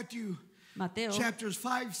 Matthew chapters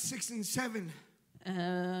 5, 6, and 7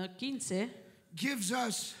 15 gives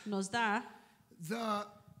us nos da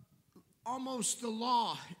almost the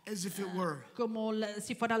law as if it were. como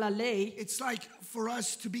si fuera la ley. It's like for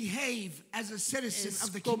us to behave as a citizen Es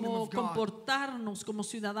of the kingdom como of God. comportarnos como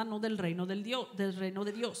ciudadanos del reino del reino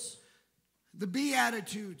de Dios. The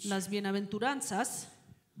Beatitudes. Las bienaventuranzas,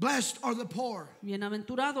 Blessed are the poor,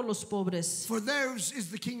 bienaventurados los pobres, for theirs is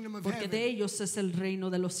the kingdom of porque de heaven. ellos es el reino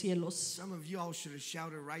de los cielos. Some of y'all should have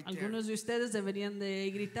shouted right there. Algunos de ustedes deberían de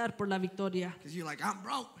gritar por la victoria, Because you're like, I'm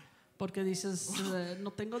broke. porque dices, no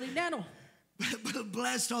tengo dinero. But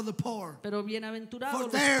blessed are the poor, Pero bienaventurados For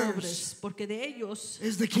los theirs pobres, porque de ellos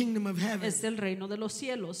is the kingdom of heaven. es el reino de los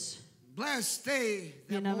cielos. Blessed they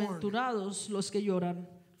that mourn, Bienaventurados los que lloran,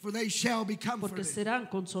 for they shall be porque comforted. serán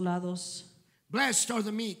consolados. Blessed are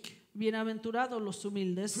the meek, Bienaventurados los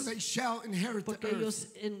humildes, for they shall inherit the porque earth. ellos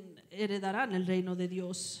heredarán el reino de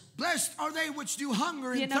Dios. Blessed are they which do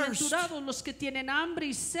hunger and thirst Bienaventurados los que tienen hambre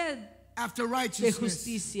y sed after de righteousness,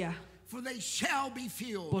 justicia, for they shall be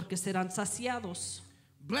filled. porque serán saciados.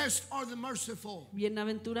 Blessed are the merciful,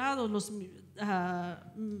 Bienaventurados los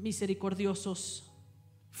misericordiosos,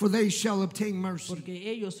 for they shall obtain mercy. porque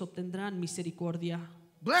ellos obtendrán misericordia.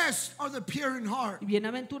 Blessed are the pure in heart.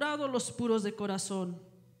 Bienaventurados los puros de corazón.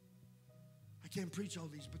 I can't preach all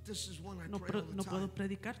these, but this is one I No, pray all the no puedo time.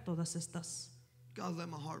 predicar todas estas. God, let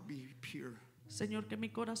my heart be pure. Señor, que mi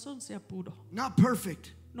corazón sea puro. Not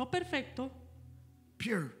perfect, No perfecto,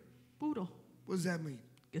 pure. puro. What does that mean?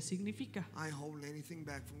 ¿Qué significa? I ain't holding anything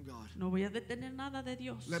back from God. No voy a detener nada de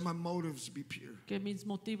Dios. Let my motives be pure. Que mis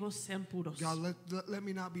motivos sean puros. God, let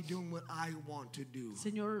me not be doing what I want to do.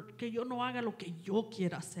 Señor, que yo no haga lo que yo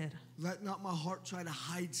quiera hacer. Let not my heart try to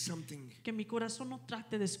hide something Que mi corazón no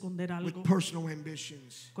trate de esconder with algo personal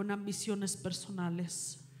ambitions. con ambiciones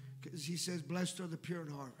personales. Because he says, blessed are the pure in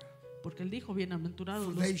heart, Porque él dijo, bienaventurados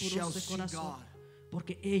for los they shall puros de see corazón, God.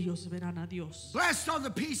 porque ellos verán a Dios. Blessed are the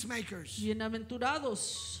peacemakers,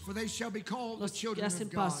 Bienaventurados for they shall be called the los que children hacen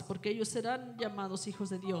of paz, God. porque ellos serán llamados hijos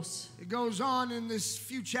de Dios. It goes on in this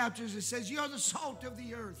few chapters. It says, you are the salt of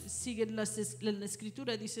the earth. Sigue en la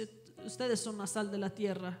escritura y dice, ustedes son la sal de la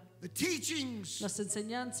tierra. The teachings Las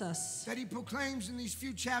enseñanzas that he proclaims in these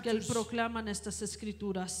few que él chapters proclama en estas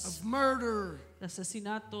escrituras, of murder, de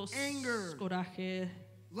asesinatos, anger, coraje,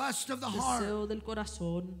 lust of the heart, deseo del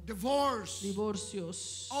corazón, divorce,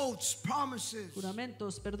 divorcios, oaths, promises,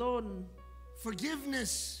 juramentos, perdón,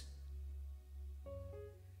 forgiveness,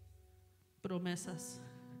 promesas,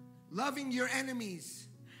 loving your enemies,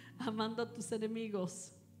 amando a tus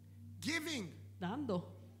enemigos, giving. dando.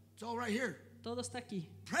 It's all right here. Todo está aquí.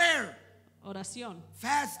 Prayer, Oración,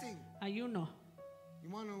 fasting. ayuno. You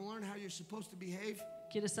want to learn how you're supposed to behave?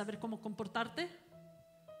 ¿Quieres saber cómo comportarte?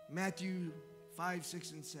 Matthew 5,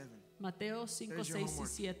 6, and 7. Mateo 5, There's your 6 y homework.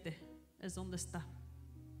 7 es donde está.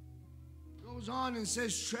 Goes on and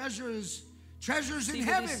says, treasures in Sigue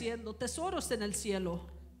heaven. diciendo, tesoros en el cielo.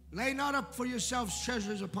 Lay not up for yourselves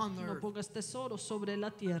treasures upon the No earth, pongas tesoros sobre la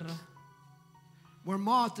tierra, where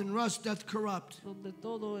moth and rust doth corrupt, donde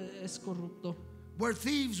todo es corrupto, where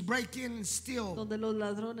thieves break in and steal. donde los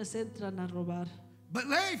ladrones entran a robar. But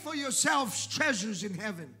lay for yourselves treasures in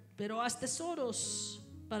heaven. Pero haz tesoros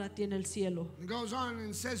para ti en el cielo, It goes on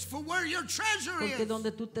and says, for where your treasure porque is,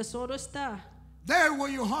 donde tu tesoro está, there will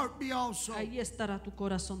your heart be also. ahí estará tu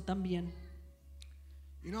corazón también.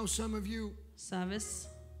 You know, some of you, ¿Sabes?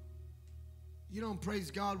 you don't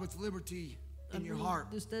praise God with liberty in your Algunos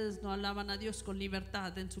heart. de ustedes no alaban a Dios con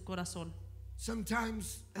libertad en su corazón.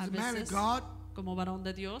 Sometimes, A as a man of veces, God, como varón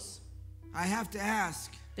de Dios, I have to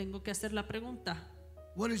ask, tengo que hacer la pregunta,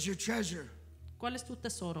 what is your treasure? ¿cuál es tu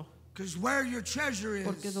tesoro? Because where your treasure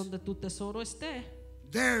Porque is, donde tu tesoro esté,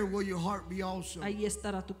 there will your heart be also. ahí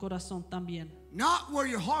estará tu corazón también. Not where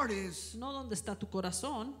your heart is, No donde está tu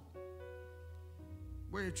corazón,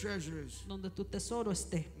 where your treasure is. donde tu tesoro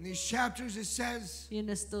esté. In these chapters it says, Y en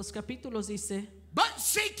estos capítulos dice, but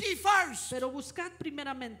seek ye first pero buscad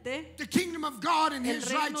primeramente the kingdom of God and el his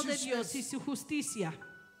reino de Dios y righteousness, su justicia,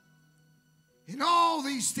 and all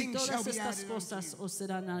these y things shall todas be estas added unto cosas you. os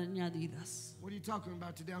serán añadidas. What are you talking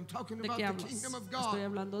about today? I'm talking ¿De about qué the hablas? kingdom of Estoy God.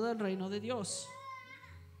 hablando del reino de Dios.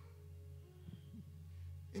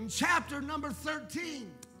 In chapter number 13,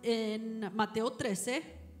 En Mateo 13,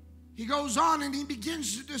 he goes on and he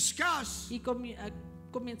begins to discuss y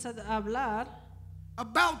comienza a hablar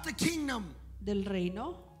about the kingdom. del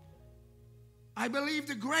reino. I believe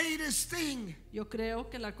the greatest thing Yo creo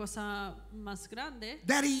que la cosa más grande,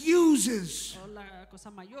 that he uses o la cosa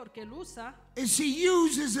mayor que él usa, is he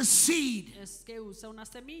uses a seed. es que usa una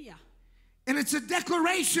semilla. And it's a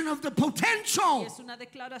declaration of the Y potential es una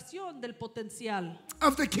declaración del potencial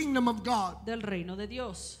of the kingdom of God. del reino de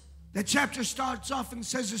Dios. That chapter starts off and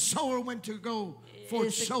says the sower went to go forth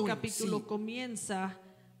Ese sowing capítulo seed. comienza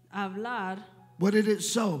a hablar What did it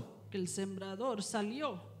sow? que el sembrador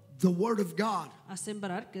salió The word of God a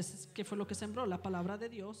sembrar, que fue lo que sembró la palabra de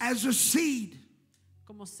Dios, as a seed.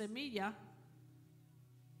 como semilla.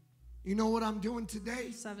 You know what I'm doing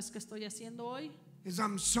today? ¿Sabes qué estoy haciendo hoy? Is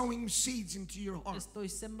I'm sowing seeds into your heart. Estoy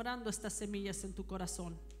sembrando estas semillas en tu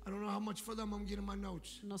corazón. I don't know how much further I'm going to get in my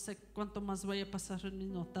notes, No sé cuánto más voy a pasar en mis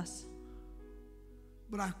notas,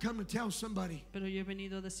 but I've come to tell somebody pero yo he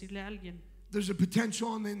venido a decirle a alguien, there's a potential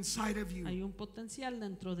on the inside of you. hay un potencial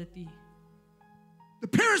dentro de ti. The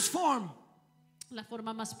purest form. La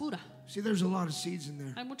forma más pura. See, there's a lot of seeds in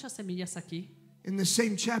there. Hay muchas semillas aquí. In the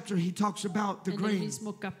same chapter, he talks about the En el grain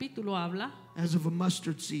mismo capítulo habla as of a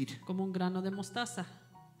mustard seed. como un grano de mostaza.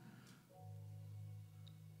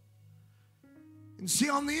 And see,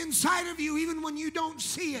 on the inside of you, even when you don't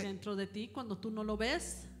see it. Dentro de ti, cuando tú no lo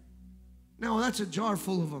ves, Now, that's a jar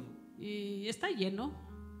full of them. y está lleno,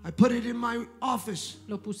 I put it in my office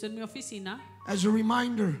lo puse en mi oficina as a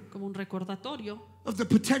reminder como un recordatorio of the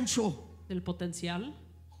potential. del potencial.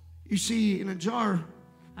 You see, in a jar,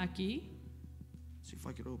 Aquí, see if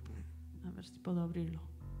I could open it. a ver si puedo abrirlo.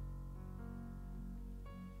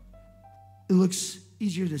 It looks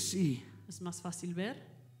easier to see, Es más fácil ver,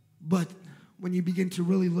 but when you begin to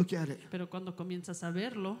really look at it, pero cuando comienzas a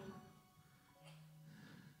verlo,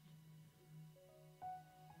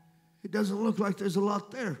 It doesn't look like there's a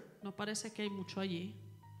lot there. No parece que hay mucho allí.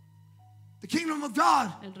 The kingdom of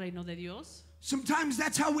God. El reino de Dios. Sometimes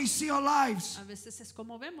that's how we see our lives. A veces es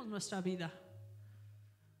como vemos nuestra vida.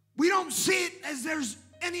 We don't see it as there's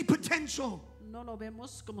any potential. No lo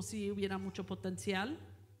vemos como si hubiera mucho potencial.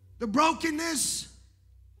 The brokenness,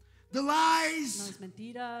 the lies, Las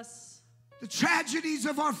mentiras, the tragedies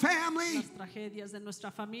of our family. las tragedias de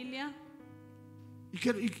nuestra familia.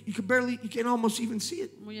 You can almost even see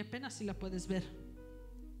it. Muy apenas si la puedes ver.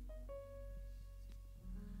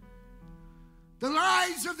 The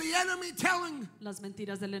lies of the enemy telling Las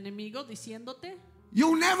mentiras del enemigo diciéndote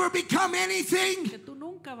you'll never become anything. que tú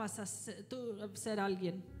nunca vas a ser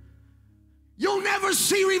alguien. You'll never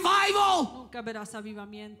see revival. Nunca verás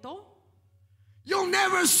avivamiento. You'll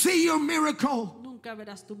never see your miracle. Nunca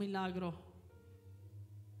verás tu milagro.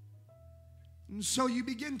 And so you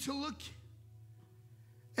begin to look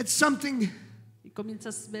at something, Y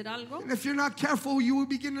comienzas a ver algo and if you're not careful, you will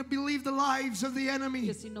begin to believe the lies of the enemy.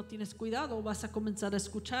 que si no tienes cuidado vas a comenzar a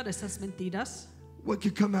escuchar esas mentiras. What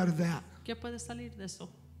could come out of that? ¿Qué puede salir de eso?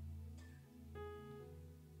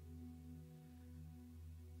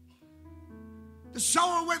 The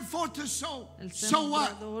sower went forth to sow. El So what?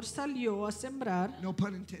 sembrador salió a sembrar. No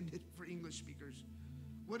pun intended for English speakers.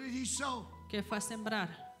 What did he sow? ¿Qué fue a sembrar?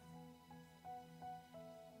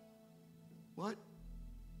 What?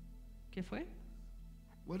 ¿Qué fue?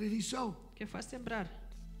 What did he sow? ¿Qué fue a sembrar?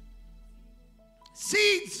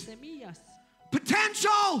 Seeds. Semillas,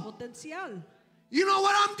 Potential. potencial. You know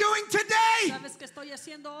what I'm doing today? ¿Sabes qué estoy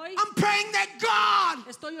haciendo hoy? I'm praying that God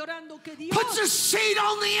Estoy orando que Dios puts a seed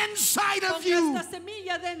on the inside of ponga you esta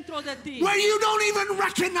semilla dentro de ti, where you don't even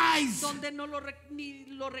recognize donde no ni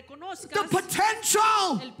lo the reconozcas,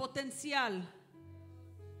 potential. el potencial.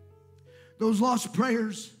 Those lost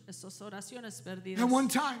prayers. Esas oraciones perdidas. And one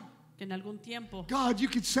time, Que en algún tiempo, God, you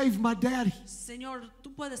could save my daddy. Señor,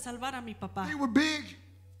 tú puedes salvar a mi papá. They were big.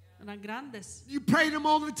 Eran grandes. You prayed them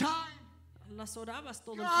all the time. Las orabas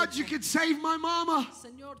todo el God, you tiempo. could save my mama.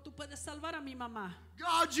 Señor, tú puedes salvar a mi mamá.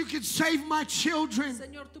 God, you could save my children.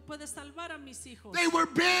 Señor, tú puedes salvar a mis hijos. They were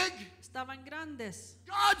big. Estaban grandes.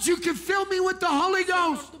 God, you could fill me with the Holy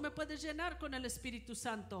Señor, Ghost. tú me puedes llenar con el Espíritu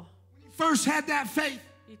Santo. When you first had that faith,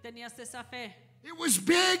 Y tenías esa fe. it was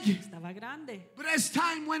big. Estaba grande. But as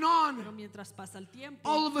time went Pero on, mientras pasa el tiempo,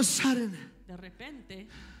 all of a sudden, de repente,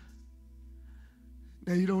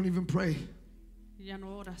 now you don't even pray. ya no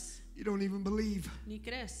oras, You don't even believe. ni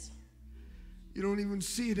crees, You don't even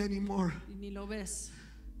see it anymore. y ni lo ves.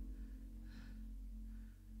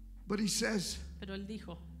 But he says, Pero él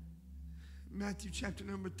dijo Matthew chapter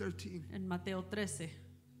number 13, en Mateo 13,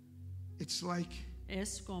 it's like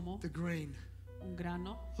es como the grain un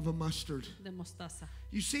grano of a mustard. de mostaza.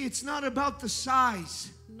 You see, it's not about the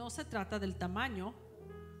size. No se trata del tamaño.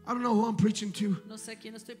 I don't know who I'm preaching to. No sé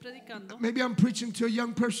quién estoy predicando. Maybe I'm preaching to a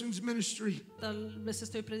young person's ministry. Tal vez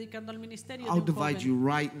estoy predicando al ministerio I'll de un divide joven. you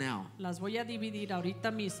right now. Las voy a dividir ahorita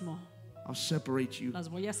mismo. I'll separate you. Las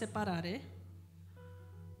voy a separar, ¿eh?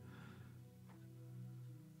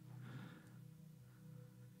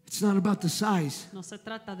 It's not about the size. No se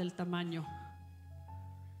trata del tamaño.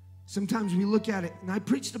 Sometimes we look at it, and I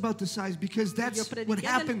preached about the size because Yo that's what prediqué del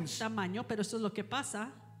happens. tamaño, pero eso es lo que pasa.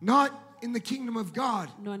 Not in the kingdom of God,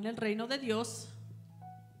 No en el reino de Dios,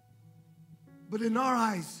 but in our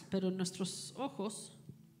eyes. pero en nuestros ojos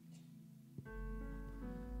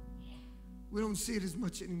We don't see it as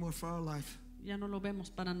much anymore for our life. ya no lo vemos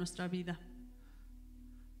para nuestra vida.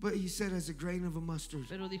 But he said, as a grain of a mustard.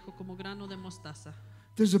 Pero dijo como grano de mostaza.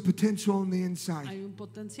 There's a potential on the inside Hay un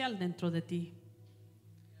potencial dentro de ti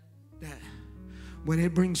that when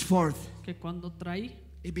it brings forth, que cuando trae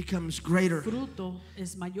it becomes greater, fruto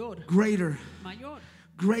es mayor, greater, mayor,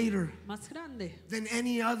 greater más grande than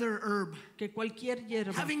any other herb. que cualquier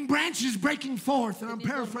hierba. Having branches breaking forth, and I'm Teniendo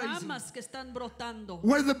paraphrasing, ramas que están brotando,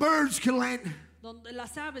 where the birds can land. donde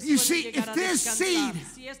las aves You pueden see, llegar if a this descansar. seed,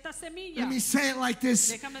 Si esta semilla, let me say it like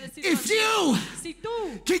this. déjame decirlo If así, you si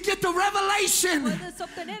tú can get the revelation puedes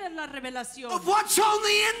obtener la revelación, of what's on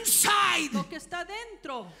the inside, lo que está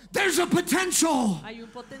dentro, there's a potential hay un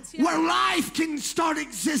potencial where life can start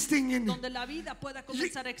existing and donde la vida pueda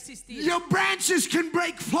comenzar a existir. your branches can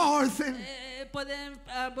break forth and Pueden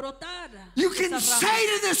brotar. you can esas say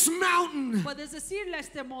ramas. to this mountain, Puedes decirle a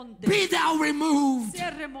este monte, be thou removed. sea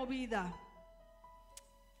removida.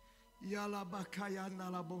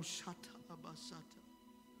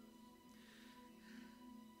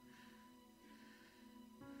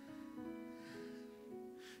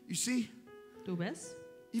 You see, ¿Tú ves?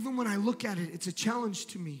 even when I look at it, it's a challenge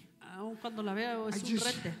to me. aun cuando la veo es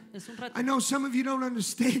un reto. I know some of you don't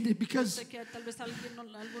understand it because Sé que tal vez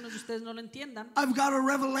algunos de ustedes no lo entiendan, I've got a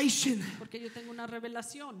revelation porque yo tengo una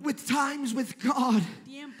revelación, with times with God.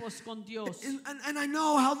 tiempos con Dios. And I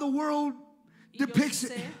know how the world Y yo depicts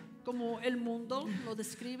sé it. como el mundo lo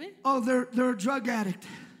describe Oh, they're a drug addict.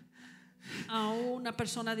 a una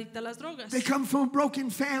persona adicta a las drogas. They come from a broken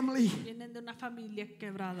family. Vienen de una familia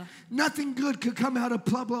quebrada. Nothing good could come out of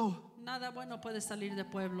Pueblo. Nada bueno puede salir de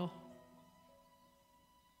Pueblo.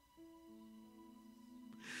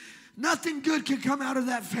 Nothing good could come out of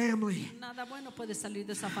that family. Nada bueno puede salir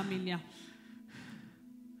de esa familia.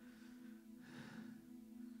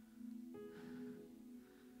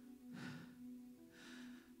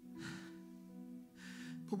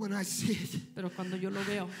 But when I see it, Pero cuando yo lo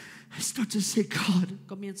veo, I start to say, God,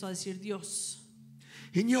 comienzo a decir, Dios,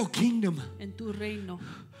 in your kingdom, en tu reino,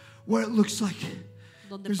 where it looks like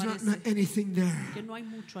donde there's not parece anything there, que no hay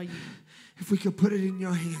mucho allí, if we could put it in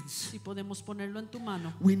your hands, si podemos ponerlo en tu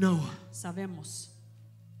mano, we know. sabemos.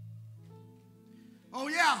 Oh,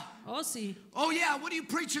 yeah. Oh, sí. Oh, yeah. What are you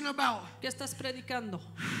preaching about? ¿Qué estás predicando?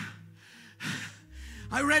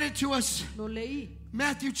 I read it to us. Lo leí.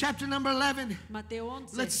 Matthew chapter number 11. Mateo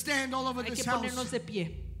 11. Let's stand all over Hay this que house. ponernos de pie.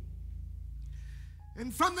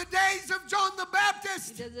 And from the days of John the Y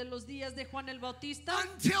Baptist desde los días de Juan el Bautista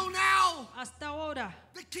until now, hasta ahora,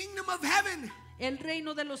 the kingdom of heaven el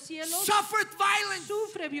reino de los cielos suffereth violence.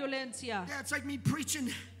 sufre violencia. Yeah, it's like me preaching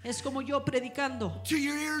Es como yo predicando to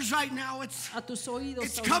your ears right now. It's a tus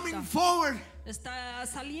oídos coming ahorita. forward. Está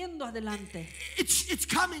saliendo adelante. It's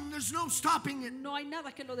coming. There's no stopping it. No hay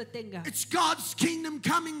nada que lo detenga. It's God's kingdom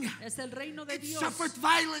coming. Es el reino de It Dios. suffereth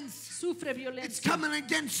violence. Sufre It's violencia. coming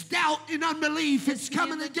against doubt and unbelief. It's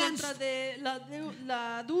coming Viene en against contra de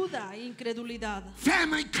la duda e incredulidad.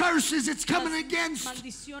 family curses. It's coming Las against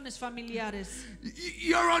maldiciones familiares.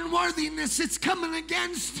 your unworthiness. It's coming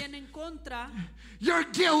against Viene en contra your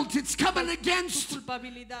guilt. It's coming tu against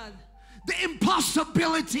culpabilidad. the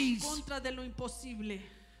impossibilities Contra de lo imposible.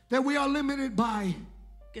 that we are limited by.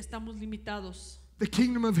 Que estamos limitados. The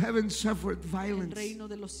kingdom of heaven suffereth El violence. reino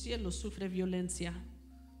de los cielos sufre violencia.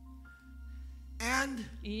 And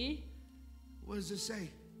 ¿Y what does it say?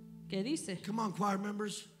 qué dice? Come on, choir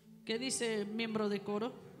members. ¿Qué dice miembro de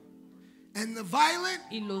coro? And the violent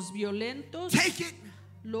Y los violentos take it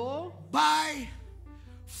lo by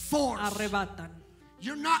force. arrebatan.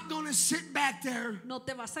 You're not going to sit back there No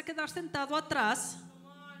te vas a quedar sentado atrás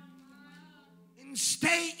and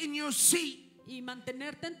stay in your seat y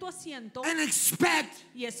mantenerte en tu asiento and expect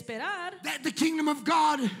y esperar that the kingdom of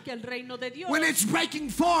God, que el reino de Dios, when it's breaking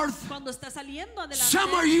forth, cuando está saliendo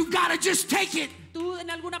somewhere adelante, you've got to just take it. tú en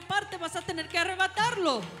alguna parte vas a tener que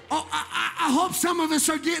arrebatarlo. Oh, I hope some of us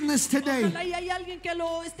are getting this today. Ojalá y hay alguien que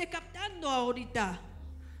lo esté captando ahorita.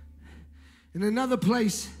 In another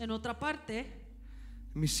place, En otra parte,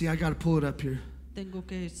 let me see, I got to pull it up here. tengo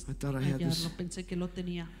que thought I had this. hallarlo, pensé que lo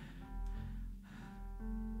tenía.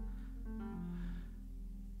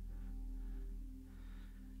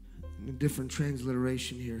 In a different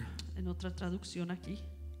transliteration here. En otra traducción aquí.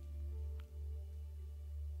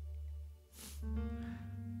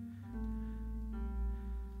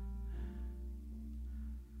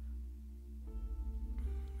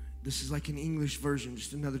 This is like an English version,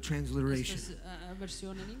 just another Esta transliteration. es,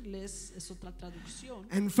 versión en inglés es otra traducción.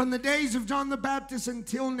 And from the days of John the Baptist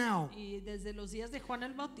until now, Y desde los días de Juan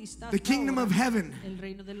el Bautista the hasta kingdom ahora, of heaven el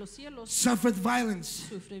reino de los cielos suffereth violence,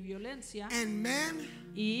 sufre violencia and men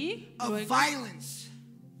y of luego, violence,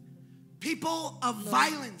 people of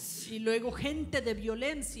violence, y luego gente de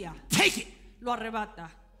violencia take it. lo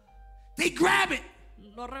arrebata. They grab it.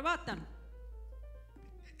 Lo arrebatan.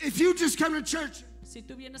 If you just come to church Si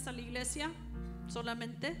tú vienes a la iglesia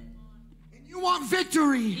solamente and you want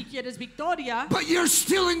victory, y quieres victoria, but you're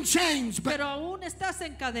still in chains, but pero aún estás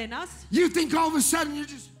en cadenas, you think all of a sudden you're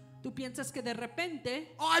just, tú piensas que de repente,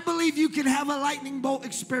 oh, I believe you can have a lightning bolt yo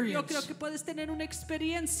experience. creo que puedes tener una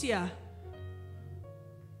experiencia.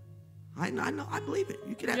 I know, I believe it.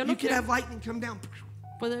 You Yo can lo have creo. lightning come down.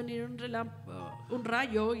 Puede venir un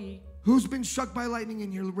rayo y Who's been struck by lightning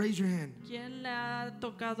in here? Raise your hand. ¿quién le ha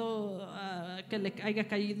tocado que le haya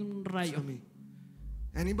caído un rayo? Tell me.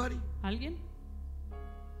 Anybody? ¿Alguien?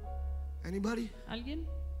 Anybody? ¿Alguien?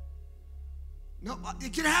 No,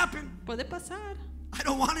 it can happen. Puede pasar. I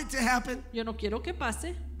don't want it to happen, Yo no quiero que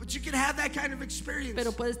pase, but you can have that kind of experience.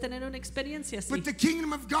 pero puedes tener una experiencia así. But the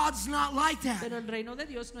kingdom of God's not like that. Pero el reino de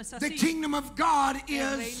Dios no es The así. kingdom of God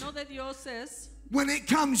El is, reino de Dios es when it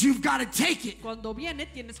comes, you've got to take it. cuando viene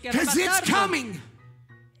tienes que Because it's arrebatarlo. coming.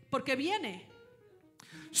 Porque viene.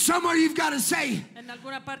 Somewhere you've got to say, En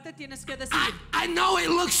alguna parte tienes que decir, I know it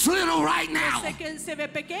looks little right yo now. sé que se ve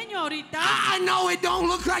pequeño ahorita. I know it don't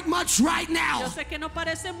look like much right Yo now. sé que no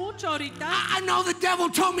parece mucho ahorita. I know the devil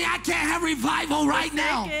told me I can't have revival right Sé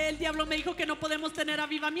now. que el diablo me dijo que no podemos tener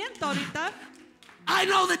avivamiento ahorita. I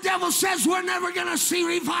know the devil says we're never going to see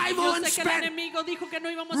revival Yo and sé que el spend, enemigo dijo que no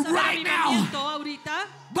íbamos a ver right now. avivamiento ahorita.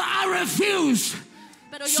 but I refuse.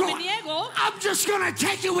 Pero yo So me niego. I'm just going to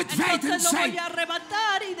take it with faith and Entonces lo say, voy a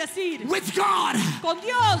arrebatar y decir, with God, con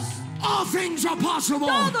Dios all things are possible.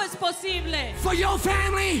 todo es posible. For your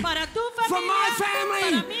family, Para tu for familia, my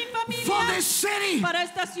family, para mi familia, for this city. para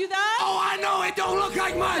esta ciudad. Oh, I know it don't look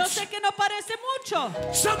like Yo much. sé que no parece mucho.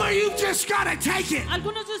 Some of you just got to take it.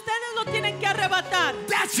 Algunos de ustedes lo tienen que arrebatar.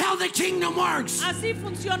 That's how the kingdom works. Así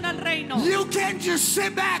funciona el reino. You can't just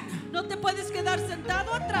sit back No te puedes quedar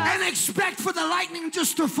sentado atrás and expect for the lightning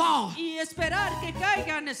just to fall. y esperar que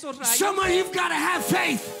caigan esos rayos. Some of you've got to have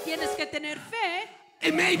faith. Tienes que tener fe.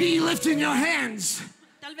 It may be lifting your hands.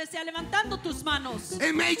 Tal vez sea levantando tus manos.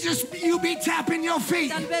 It may just you be tapping your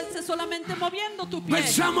feet. Tal vez sea solamente moviendo tu But pie.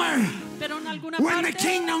 somewhere Pero en alguna when the parte,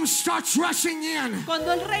 kingdom starts rushing in,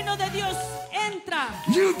 cuando el reino de Dios entra,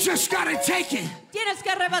 you just got to take it tienes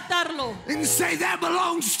que arrebatarlo and say that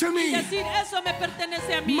belongs to y me. decir, eso me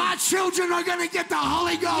pertenece a mí. My children are going to get the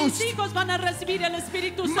Holy Mis Ghost. hijos van a recibir el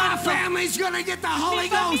Espíritu My Santo. family's going to get the Mi Holy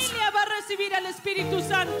Ghost. familia va a recibir el Espíritu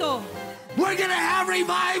Santo. We're going to have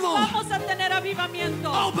revival. Vamos a tener avivamiento.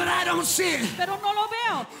 Oh, but I don't see it. Pero no lo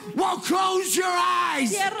veo. Well, close your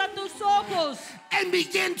eyes Cierra tus ojos and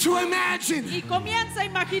begin to imagine y comienza a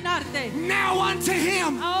imaginarte. now unto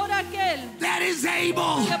him Ahora aquel that is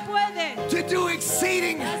able que puede to do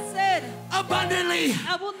exceeding hacer abundantly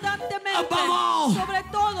abundantemente above all sobre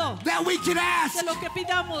todo that we could ask de lo que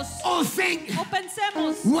pidamos or think. o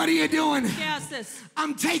pensemos. What are you doing? ¿Qué haces?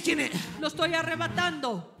 I'm taking it. Lo estoy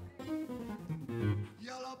arrebatando.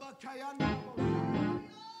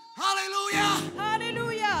 Hallelujah.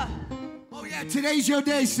 Aleluya. Oh, yeah, today's your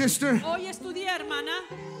day, sister. Hoy es tu día, hermana.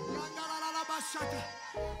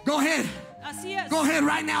 Go ahead. Así es. Go ahead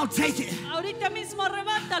right now. Take it. Ahorita mismo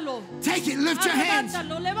arrebátalo. Take it. Lift your hands.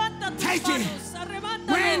 Arrebátalo. Levanta tus Take it. manos.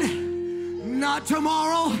 Arrebátalo. When? Not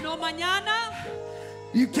tomorrow. No mañana.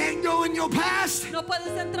 You can't go in your past. No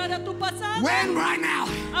puedes entrar a tu pasado. When? Right now.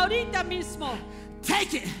 Ahorita mismo.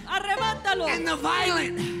 Take it. Arrebátalo. And the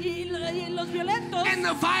violent. Y los violentos. And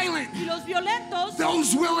the violent. Y los violentos.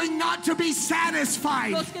 Those willing not to be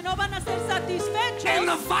satisfied. Los que no van a ser satisfechos. And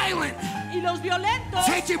the violent. Y los violentos.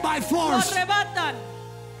 Take it by Lo force. arrebatan.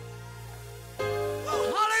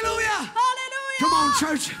 Hallelujah. Aleluya. Come on,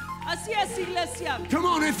 church. Así es, iglesia. Come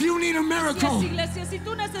on, if you need a Así es, miracle, iglesia. Si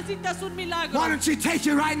tú necesitas un milagro, why don't you take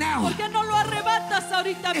it right now? ¿por qué no lo arrebatas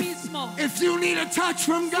ahorita mismo? If you need a touch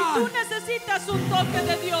from Si tú God, necesitas un toque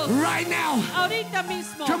de Dios, right now, ahorita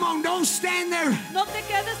mismo, come on, don't stand there. no te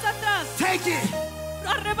quedes atrás. Take it.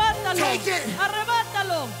 Arrebátalo. Take it.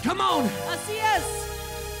 Arrebátalo. Come on. Así es.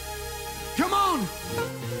 Come on.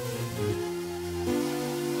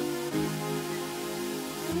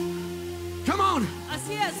 Come on.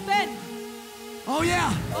 Así es. Ven. Oh,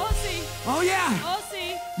 yeah. Oh, sí. Oh, yeah. Oh,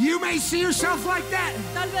 sí. You may see yourself like that,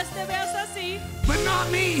 Tal vez te veas así, but not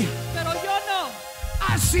me. pero yo no.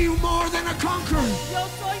 I see you more than a conqueror. Yo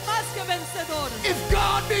soy más que vencedor. If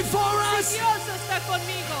God before Si us, Dios está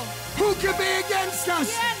conmigo, who can be against us?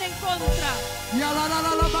 ¿quién en contra?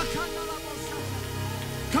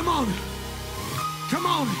 Come on. Come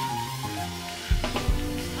on.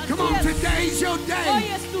 Come Así on. es. Today's your Hoy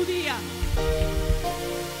day. es tu día.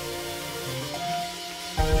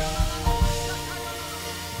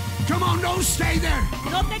 Come on. Don't stay there.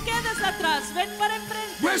 No te quedes atrás. Ven para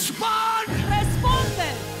enfrente. Respond. Responde.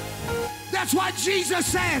 That's what Jesus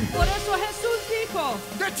said. Por eso Jesús dijo,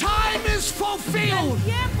 The time is el fulfilled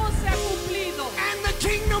tiempo se ha cumplido and the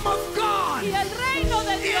kingdom of God y el reino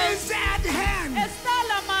de Dios is at hand. está a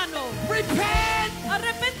la mano. Repent.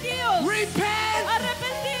 Arrepentíos. Repent. And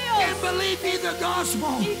Arrepentíos. believe me the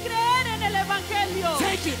gospel. Y creer en el evangelio.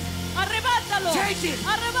 Take it. Arrebátalo. Take it.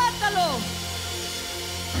 Arrebátalo.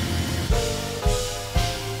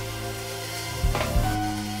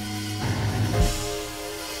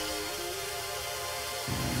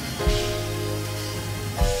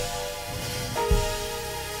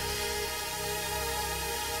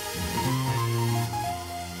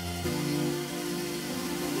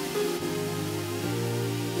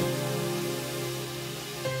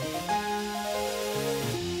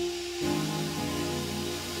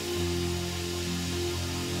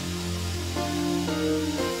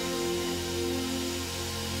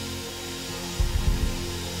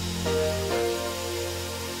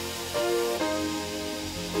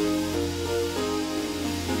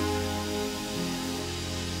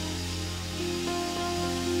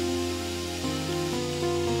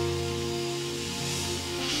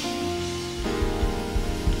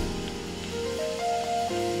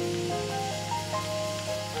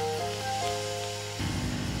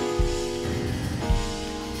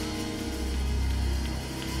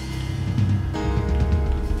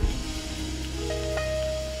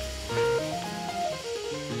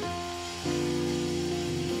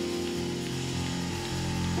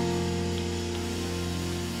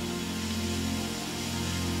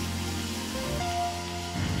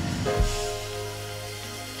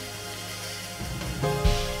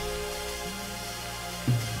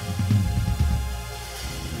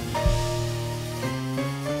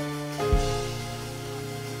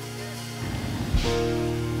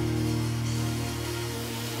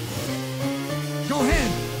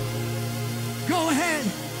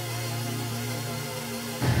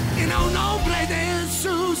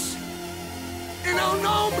 el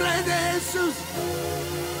nombre de Jesús.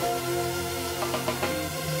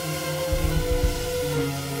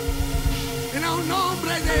 En el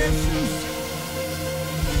nombre de Jesús.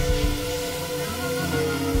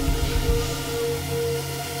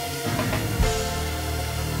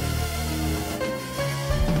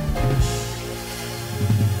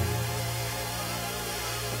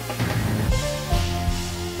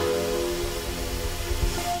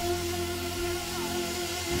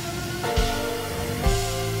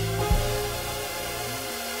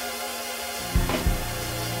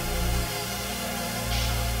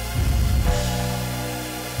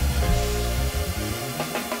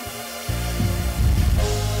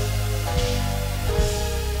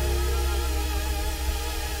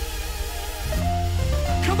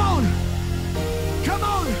 Come on. Come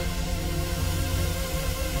on.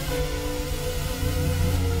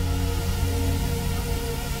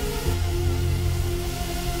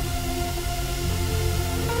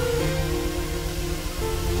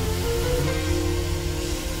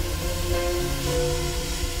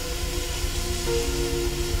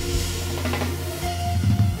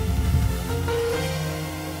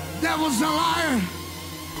 Devil's a liar.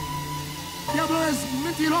 Diablo es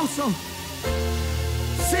mentiroso.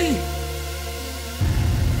 Sí.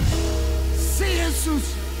 Sí, Jesús.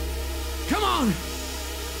 Come on.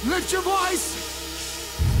 Lift your voice.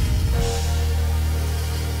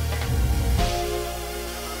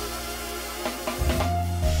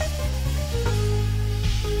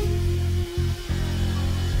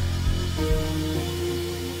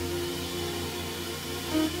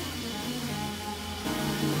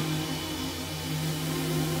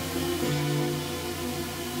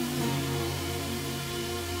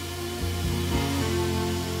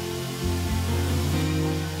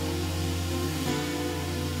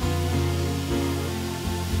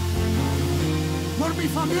 Por mi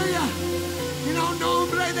familia, en el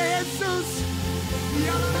nombre de Jesús.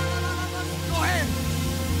 Coge.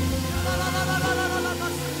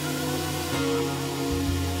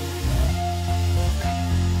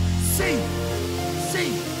 Sí,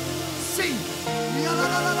 sí, sí.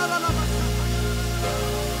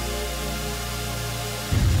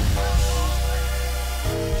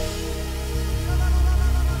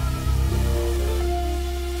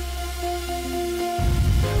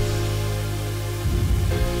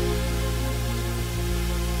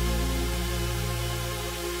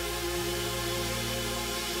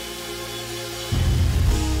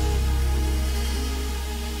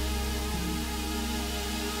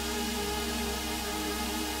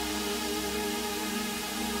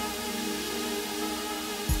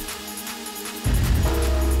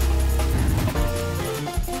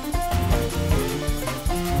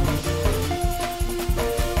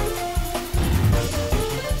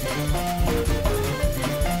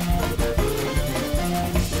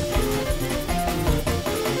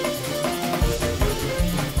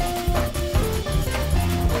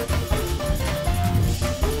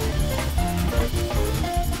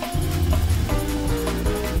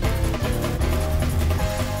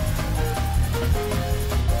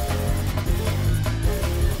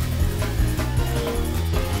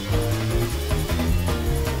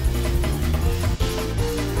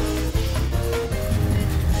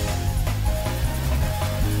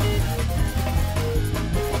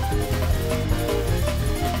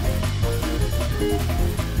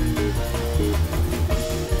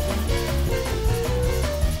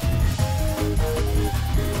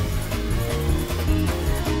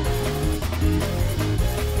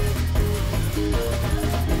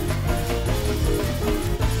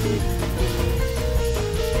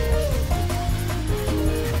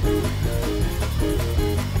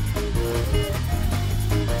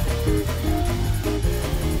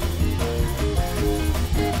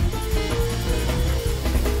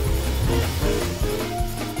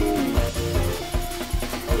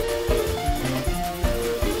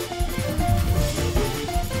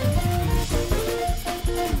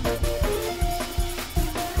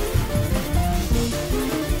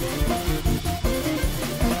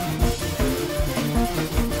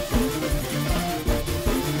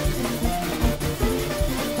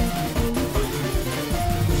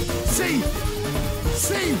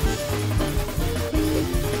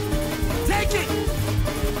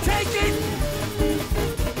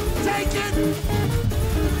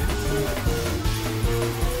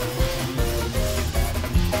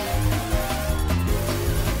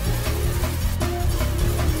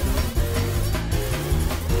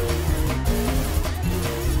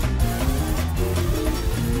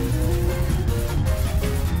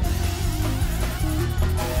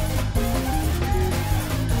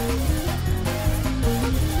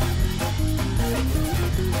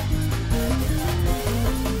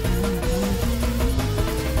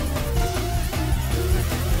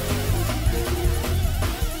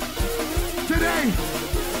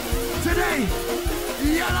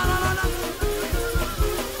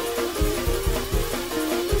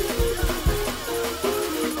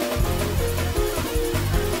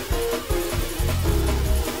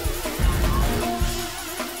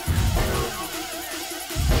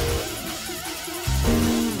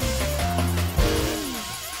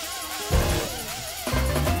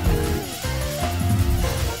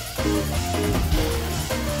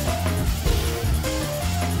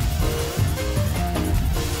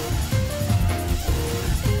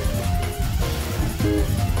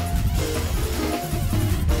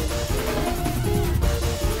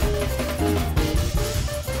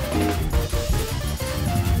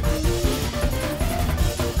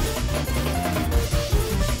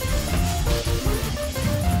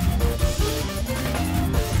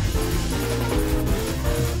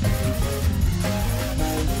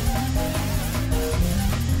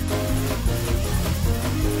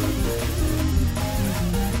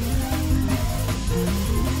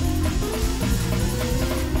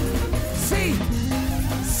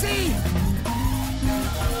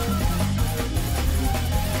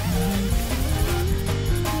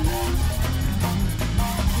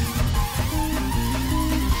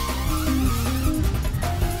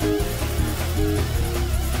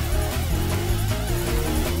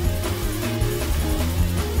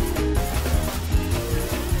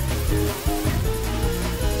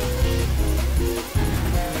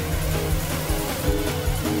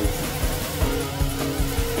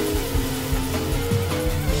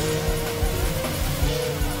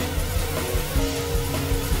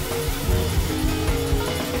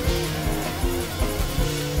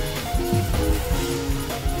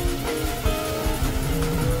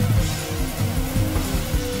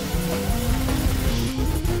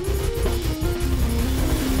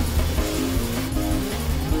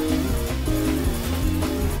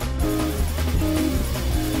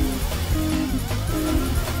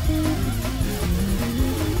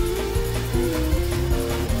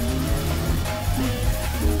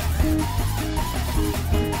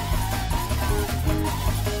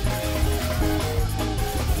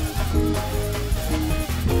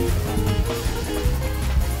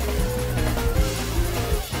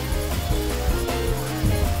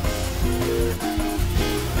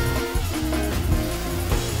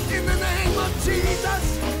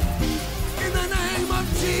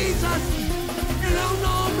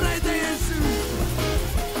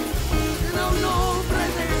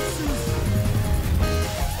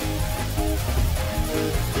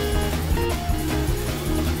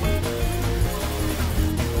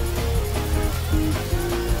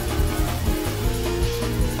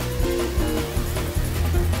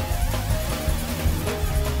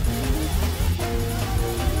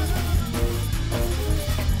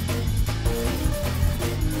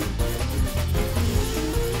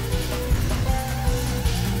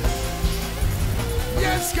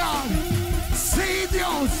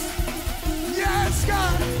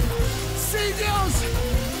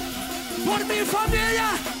 por mi familia,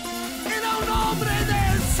 en el nombre de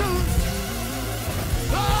Jesús.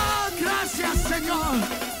 Oh, gracias, Señor.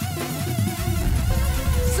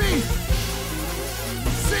 Sí,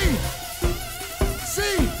 sí,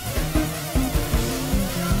 sí.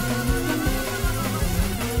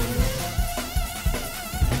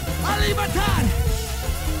 A libertar,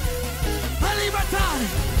 a libertar.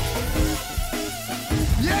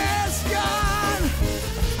 Yes, God.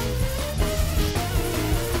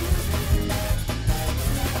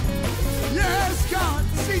 Yes, God.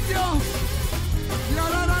 Sí, Dios. La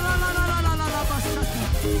la la la la la la la la basata.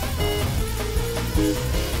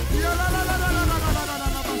 La la la la la la la la la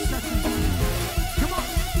la basata. Come on.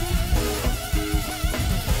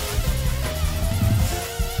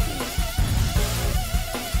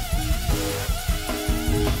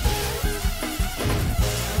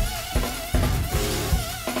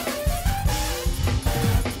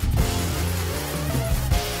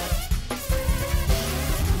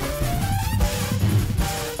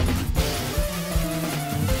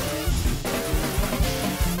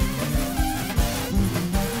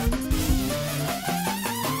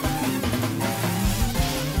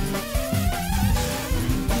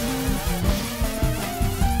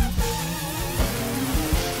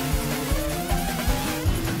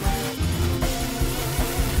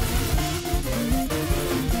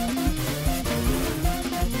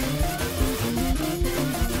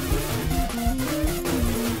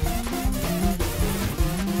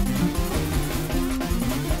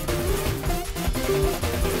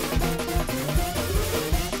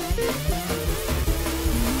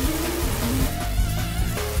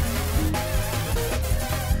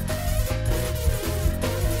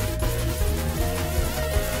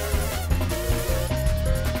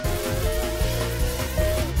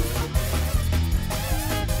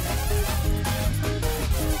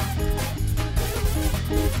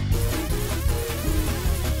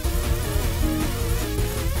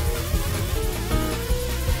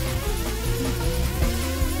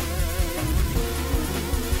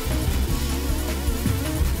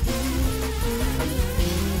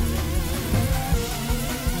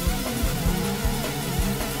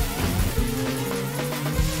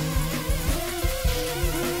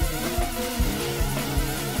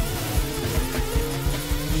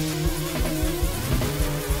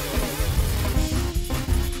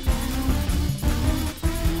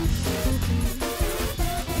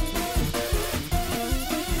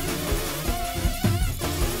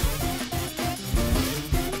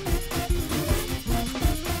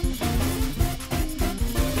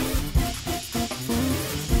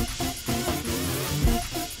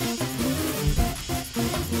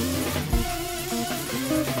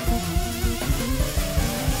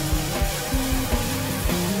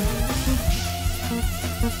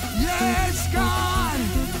 Yes, God.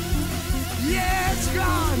 Yes,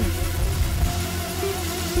 God.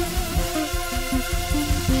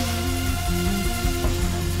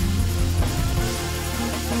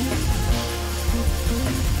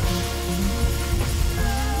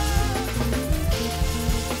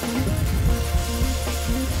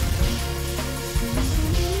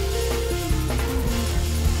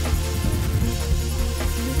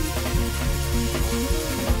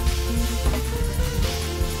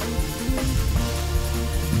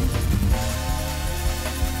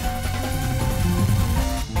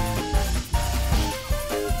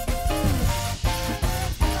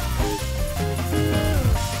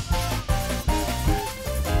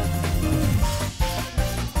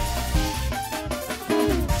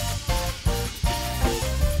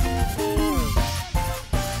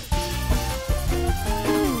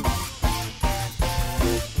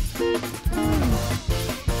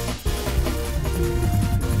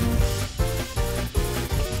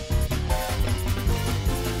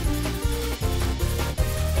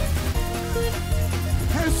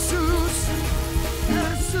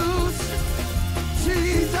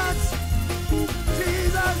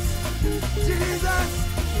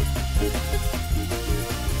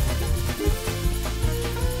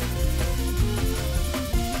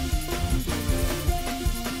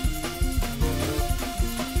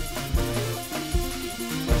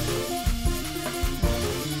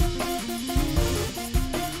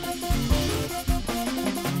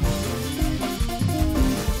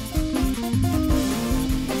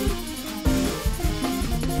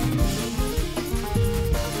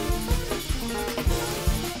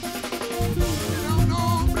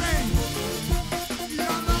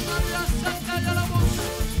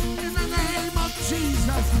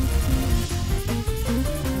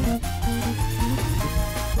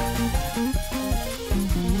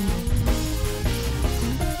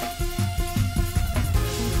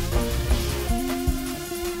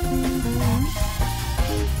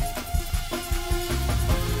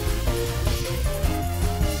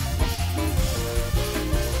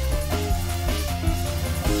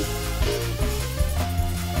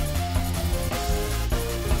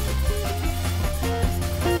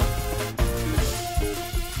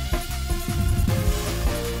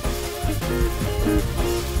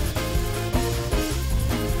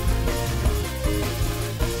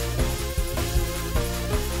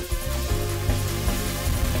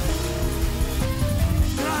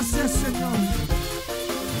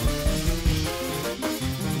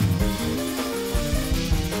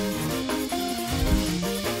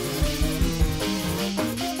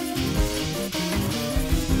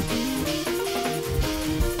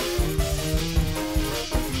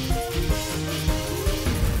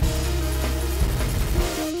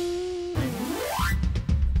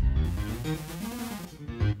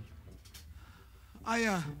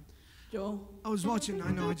 Yo I was watching,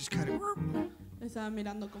 I know I just cut it. estaba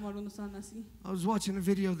mirando como algunos estaban así. I was watching a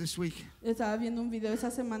video this week. Estaba viendo un video esa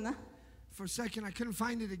semana. For a second, I couldn't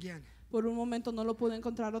find it again. Por un momento no lo pude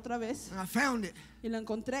encontrar otra vez. And I found it. Y lo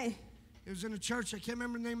encontré. It was in a church. I can't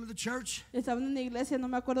remember the name of the church. Estaba en una iglesia, no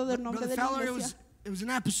me acuerdo del nombre Brother de la Fowler, iglesia. it was an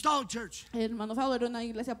apostolic church. El hermano Fowler era una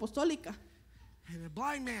iglesia apostólica. And a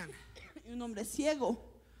blind man Y un hombre ciego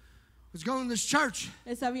was going to this church.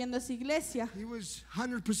 está viendo esa iglesia. He was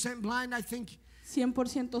 100% blind, I think.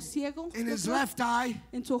 100% ciego. In his left eye,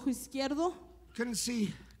 En su ojo izquierdo couldn't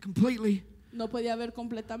see completely. no podía ver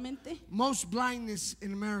completamente. Most blindness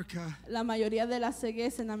in America La mayoría de la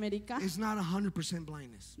ceguez en América is not 100%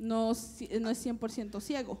 blindness. no es 100%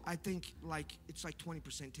 ciego. I think it's like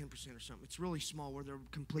 20%, 10% or something. It's really small where they're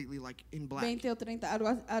completely like in black. 20 o 30,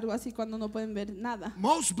 algo así cuando no pueden ver nada.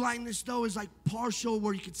 Most blindness though is like partial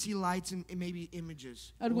where you can see lights and maybe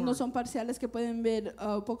images. Algunos son parciales que pueden ver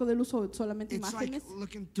un poco de luz o solamente It's like imágenes.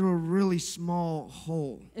 looking through a really small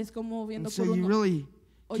hole. Es como viendo And so por you un really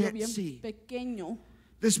hoyo can't bien see. pequeño.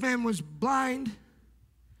 This man was blind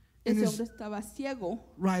in Ese his hombre estaba ciego.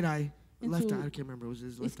 right eye. En Left su eye, I can't remember. It was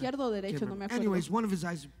his left eye. izquierdo o Can't derecho, no me remember. acuerdo. Anyways, one of his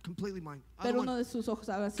eyes completely blind. Other Pero one, uno de sus ojos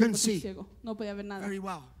estaba couldn't 100% see. ciego. No podía ver nada. very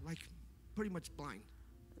well, like pretty much blind.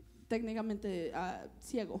 Técnicamente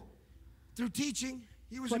ciego. Through teaching,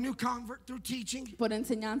 he was a new convert. Through teaching, Por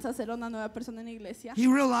enseñanzas era una nueva persona en la iglesia. he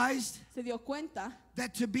realized Se dio cuenta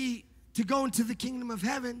that to go into the kingdom of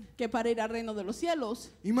heaven, que para ir al reino de los cielos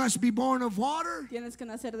you must be born of water tienes que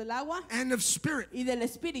nacer del agua and of spirit. y del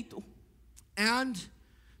espíritu. And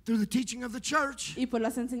through the teaching of the church, Y por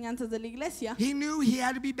las enseñanzas de la iglesia, he knew he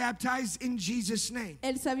had to be baptized in Jesus' name.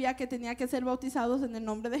 él sabía que tenía que ser bautizados en el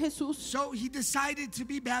nombre de Jesús. So he decided to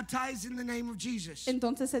be baptized in the name of Jesus.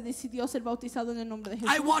 Entonces se decidió ser bautizado en el nombre de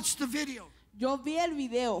I Jesús. watched the video. Yo vi el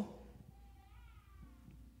video.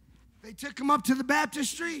 They took him up to the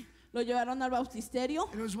baptistry, Lo llevaron al bautisterio.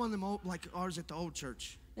 and it was one of them old, like ours at the old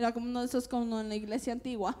church, Era como uno de esos como en la iglesia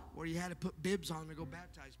antigua. where you had to put bibs on to go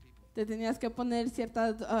baptize people. Te tenías que poner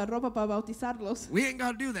cierta ropa para bautizarlos. We ain't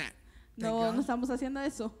got to do that. Thank No, God. no estamos haciendo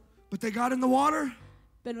eso. But they got in the water,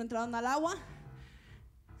 Pero entraron al agua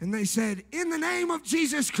and they said, in the name of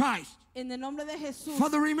Jesus Christ, en el nombre de Jesús for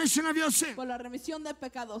the remission of your sin. por la remisión de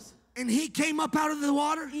pecados. And he came up out of the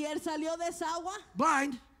water, Y él salió de esa agua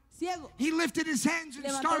blind. ciego. He lifted his hands and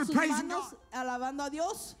Levantó started sus praising manos God. alabando a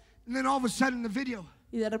Dios. And then all of a sudden in the video,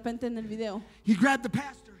 Y de repente en el video he grabbed the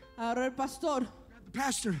pastor. agarró el pastor.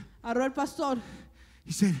 Agarró el pastor.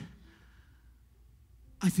 He said,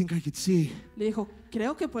 I think I could see. Le dijo,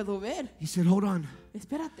 creo que puedo ver. He said, hold on.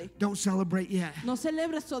 Espérate. Don't celebrate yet. No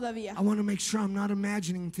celebres todavía. I want to make sure I'm not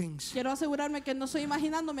imagining things. Quiero asegurarme que no estoy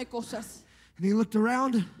imaginándome cosas. And he looked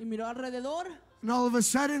around, Y miró alrededor. and all of a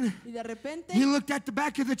sudden, Y de repente he looked at the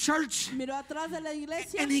back of the church, miró atrás de la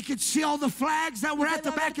iglesia. and he could see all the flags that were at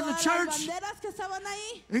the Puede ver back of the todas las church. banderas que estaban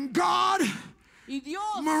ahí. And God, Y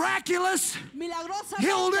Dios miraculous, milagrosamente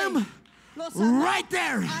healed him lo sanó. right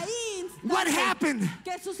there. Ahí What instante. happened?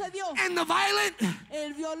 ¿Qué sucedió? And the violent,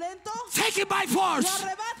 El violento taken by lo force.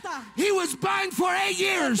 arrebata. He was blind for 8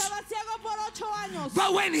 years. Estaba ciego por 8 años.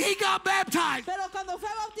 But when he got baptized, Pero cuando fue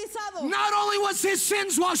bautizado, not only was his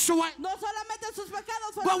sins washed away, no solamente sus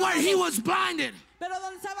pecados but fueron where he lavados, was blinded, pero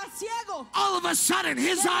donde estaba ciego, all of a sudden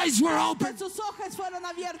his de eyes were repente open. sus ojos fueron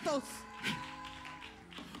abiertos.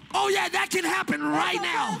 Oh yeah, that can happen right Eso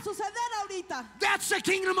now. puede suceder ahorita. That's the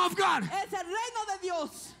kingdom of God. Es el reino de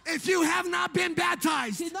Dios. If you have not been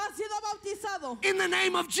baptized Si no has sido bautizado in the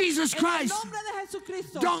name of Jesus en el Christ, nombre de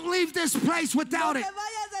Jesucristo, don't leave this place without no it. te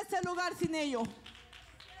vayas de este lugar sin ello.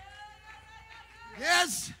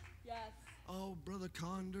 Yes? Oh, Brother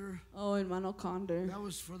Conder, Oh, hermano Conder, that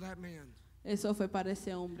was for that man. eso fue para ese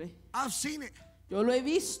hombre. I've seen it. Yo lo he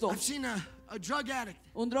visto. I've seen a drug addict.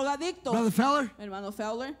 Un drogadicto, Brother Feller, hermano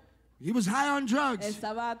Fowler, he was high on drugs.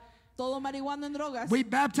 estaba todo marihuana en drogas. We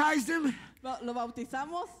baptized him. Lo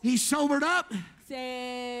bautizamos, He sobered up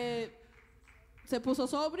se puso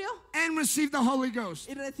sobrio and received the Holy Ghost.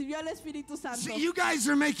 y recibió el Espíritu Santo. See, you guys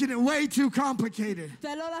are making it way too complicated.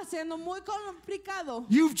 Te lo está haciendo muy complicado.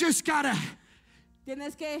 You've just gotta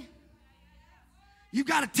Tienes que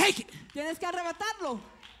take it. arrebatarlo.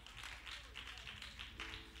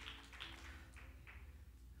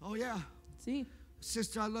 Oh yeah. Sí,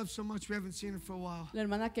 Sister, I love so much. We haven't seen her for a while. la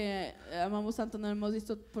hermana que amamos tanto no la hemos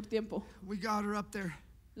visto por tiempo. We got her up there.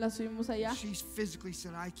 La subimos allá. She physically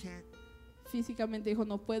said, I can't Físicamente dijo,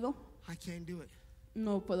 no puedo do it.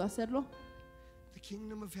 hacerlo. The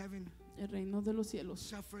kingdom of heaven El reino de los cielos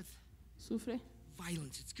suffereth sufre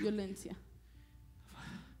violence. It's good. violencia.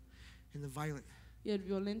 And the violent Y el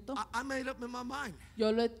violento, I made up in my mind.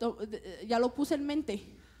 yo ya lo puse en mente.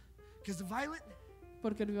 Because the violent,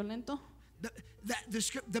 Porque el violento,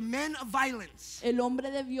 the men of violence. el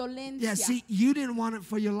hombre de violencia. Yeah, see, you didn't want it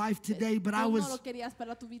for your life today, but I Tú no was. lo querías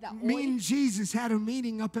para tu vida Me hoy. and Jesus had a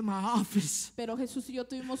meeting up in my office. Pero Jesús y yo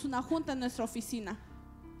tuvimos una junta en nuestra oficina.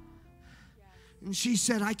 And she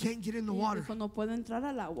said, I can't get in the Y ella water. dijo, no puedo entrar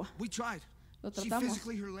al agua. We tried. Lo She tratamos.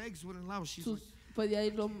 physically, her legs wouldn't allow. She's like, Podía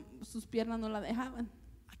ir, sus piernas no la dejaban.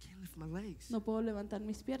 I can't lift my legs. No puedo levantar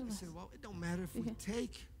mis I piernas. said, well, it don't matter if we Dije,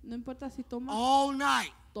 take No importa si tomas all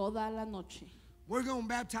night. toda la noche. We're going to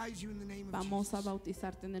baptize you in the name of Vamos a Jesus.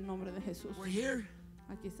 bautizarte en el nombre de Jesús. We're here.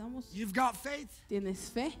 Aquí estamos. You've got faith. ¿Tienes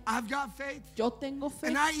fe? I've got faith. Yo tengo fe.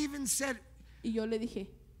 And I even said, Y yo le dije,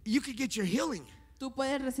 you could get your healing tú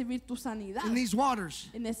puedes recibir tu sanidad in these waters.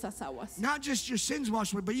 en esas aguas. Not just your sins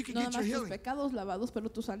washed away, but you can No get your nada más tus healing. pecados lavados, pero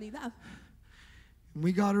tu sanidad. And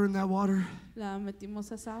we got her in that water. La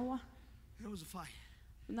metimos a esa agua. It was a fight.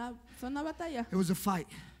 Fue una batalla. It was a fight.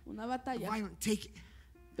 Una The batalla. violent, take it.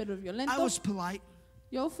 Pero el I violento. was polite.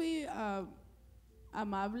 Yo fui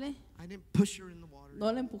amable. I didn't push her in the water.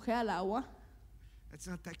 No le empujé al agua. That's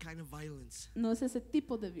not that kind of violence. No es ese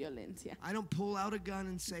tipo de violencia. I don't pull out a gun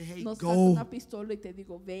and say, hey, No saco go. una pistola y te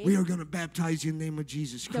digo, ve. We are going to baptize you in the name of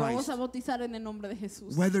Jesus Te vamos Christ. a bautizar en el nombre de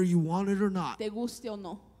Jesús. Whether you want it or not, Te guste o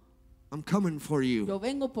no. I'm coming for you. Yo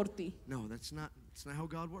vengo por ti. No, that's not how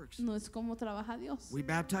God works. No es como trabaja Dios. We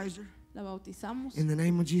baptized her La bautizamos in the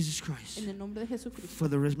name of Jesus Christ en el nombre de Jesucristo for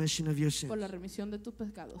the remission of your por la sins. remisión de tus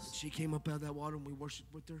pecados. She came up out of that water and we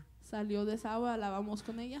worshiped with her. Salió de esa agua, lavamos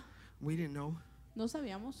con ella. We didn't know. No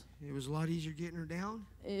sabíamos. It was a lot easier getting her down.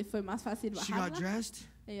 Fue más fácil She got bajarla. dressed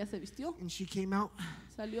Ella se vistió, and she came out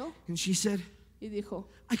salió and she said, y dijo,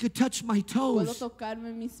 I could touch my puedo toes.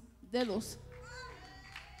 tocarme mis dedos.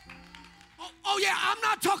 Oh yeah, I'm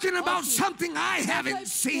not talking about sí. something I haven't Estoy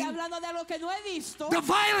seen. hablando de algo que no he visto. The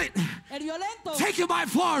violent, El violento take you by lo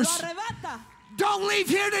force. arrebata. Don't leave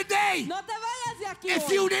here today No te vayas de aquí if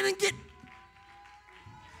hoy. you didn't get.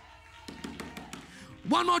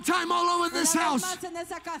 One more time all over this Una vez house. más en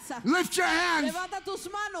esa casa. Lift your hands. Levanta tus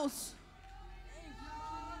manos.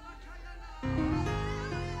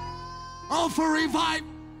 Oh, for revival,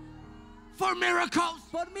 for miracles.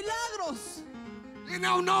 Por milagros. En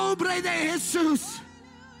el nombre de Jesús.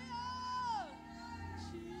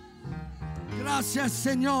 Gracias,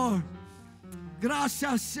 Señor.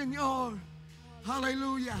 Gracias, Señor.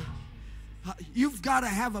 Hallelujah. You've got to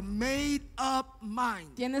have a made-up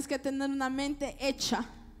mind. Tienes que tener una mente hecha.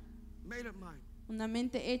 Made-up mind. Una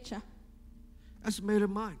mente hecha. That's a made-up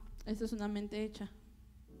mind. Esa es una mente hecha.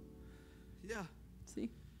 Yeah. Sí,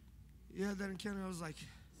 Yeah, that encounter, I was like,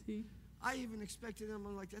 sí. I even expected them.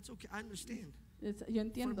 I'm like, that's okay. I understand. Yo For him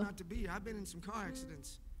entiendo. not to be here. I've been in some car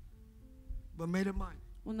accidents. But made-up mind.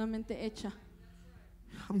 Una mente hecha.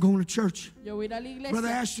 I'm going to church. Yo voy a ir a la iglesia. Brother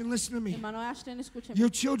Ashton, listen to me. Hermano Ashton, escúcheme. Your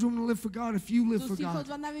children will live for God if you live for Tus hijos God.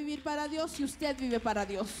 van a vivir para Dios si usted vive para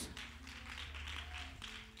Dios.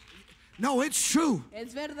 No, it's true.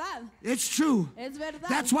 Es verdad. It's true. Es verdad.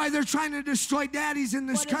 That's why they're trying to destroy daddies in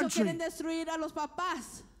this Por eso country. quieren destruir a los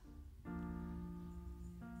papás.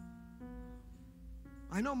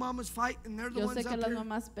 I know mamas fight and they're the Yo ones sé que up las here.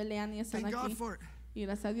 mamás pelean y están Thank God aquí. for it. Y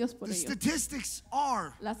gracias a Dios por The ello. statistics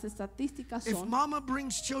are Las estadísticas if son, mama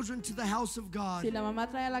brings children to the house of God, si la mamá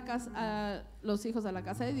trae a los hijos a la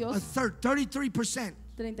casa de a Dios, third, 33%.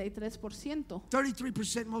 33%.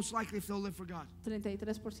 33% most likely if they'll live for God.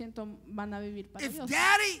 33% van a vivir para If Dios.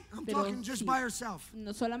 daddy, I'm Pero talking just sí. by herself,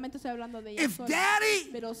 No solamente estoy hablando de ella if sola, daddy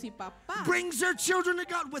pero si papá brings their children to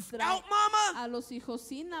God trae without mama, a los hijos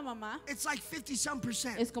sin la mamá, it's like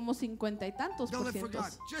 50-some%. es como 50 y tantos They'll por live for God.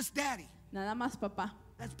 ciento. Just daddy. Nada más papá.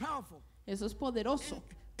 That's powerful. Eso es poderoso.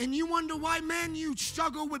 And you wonder why, man, you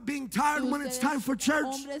struggle with being tired Y when it's ustedes, time for church.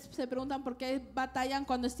 hombres, se preguntan por qué batallan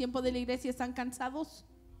cuando es tiempo de la iglesia y están cansados.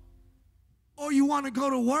 Or you want to go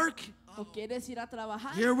to work. ¿O quieres ir a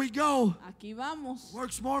trabajar? Here we go. Aquí vamos.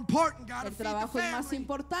 Work's more important. Gotta El feed the trabajo es más family.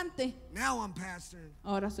 importante. Now I'm pastoring.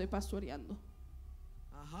 Ahora estoy pastoreando.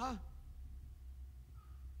 Uh-huh.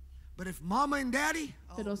 But if mama and daddy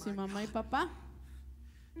Pero si mamá y papá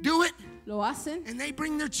do it lo hacen and they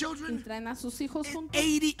bring their y children, traen a sus hijos and juntos,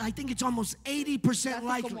 80, I think it's almost 80% casi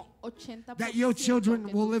likely como 80% that your children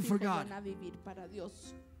que will tus live for hijos God. van a vivir para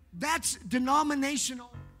Dios. That's denominational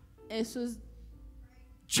Eso es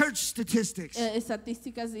church statistics.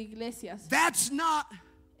 estadísticas de iglesias. That's not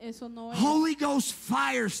Eso no es Holy Ghost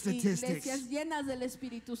fire iglesias statistics. llenas del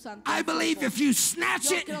Espíritu Santo. I believe if you snatch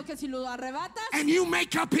Yo it creo que si lo arrebatas and you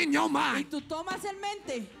make up in your y mind, tú tomas en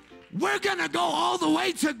mente, we're going to go all the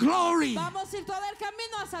way to glory. vamos a ir todo el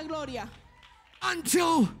camino a esa gloria.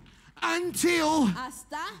 until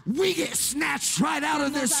hasta we get snatched right out que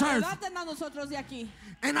of nos this earth. arrebaten a nosotros de aquí.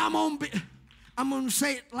 And I'm gonna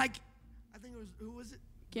say it like, I think it was, who was it?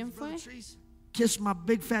 ¿Quién Brother fue? Trees. Kiss my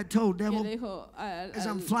big fat toe, Que devil, dijo as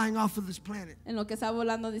I'm flying off of this planet. en lo que está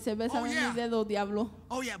volando, dice, bésame yeah. mi dedo, diablo.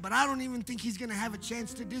 Oh yeah, but I don't even think he's gonna have a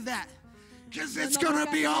chance to do that. Because it's No, gonna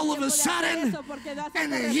porque be así all no of se a puede hacer sudden, eso, porque vas a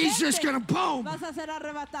and de then he's just repente gonna boom. vas a ser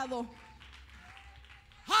arrebatado.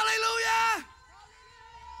 Hallelujah!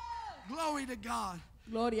 Glory to God.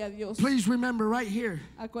 Gloria a Dios. Please remember right here,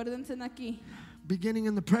 Acuérdense aquí, beginning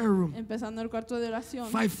in the prayer room, empezando el cuarto de oración,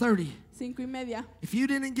 5:30. 5:30. If you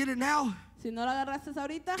didn't get it now, Si no la agarraste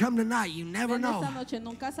ahorita, come tonight. You never ven esta know. noche,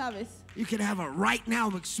 nunca sabes. You can have a right now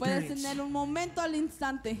Puedes experience. tener un momento al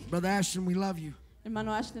instante. Brother Ashton, we love you.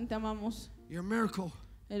 Hermano Ashton, te amamos. You're a miracle.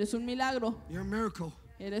 Eres un milagro. You're a miracle.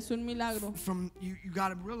 Eres un milagro. From you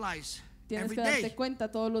gotta realize Tienes every que darte day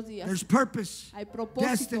cuenta todos los días. there's purpose, Hay propósito,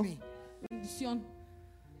 destiny. bendición.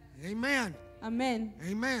 Amen. Amén.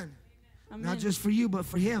 Amen. Amén. Not just for you, but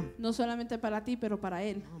for him. No solamente para ti, pero para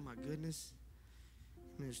él. Oh my goodness.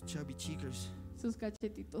 And there's chubby cheekers. Sus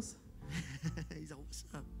cachetitos. He's like, what's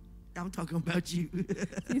up? I'm talking about you.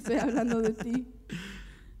 Sí, estoy hablando de ti.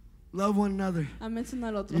 Love one another. Aménse uno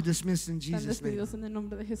al otro. You're dismissed in Están Jesus' name. despedidos en el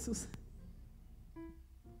nombre de Jesús.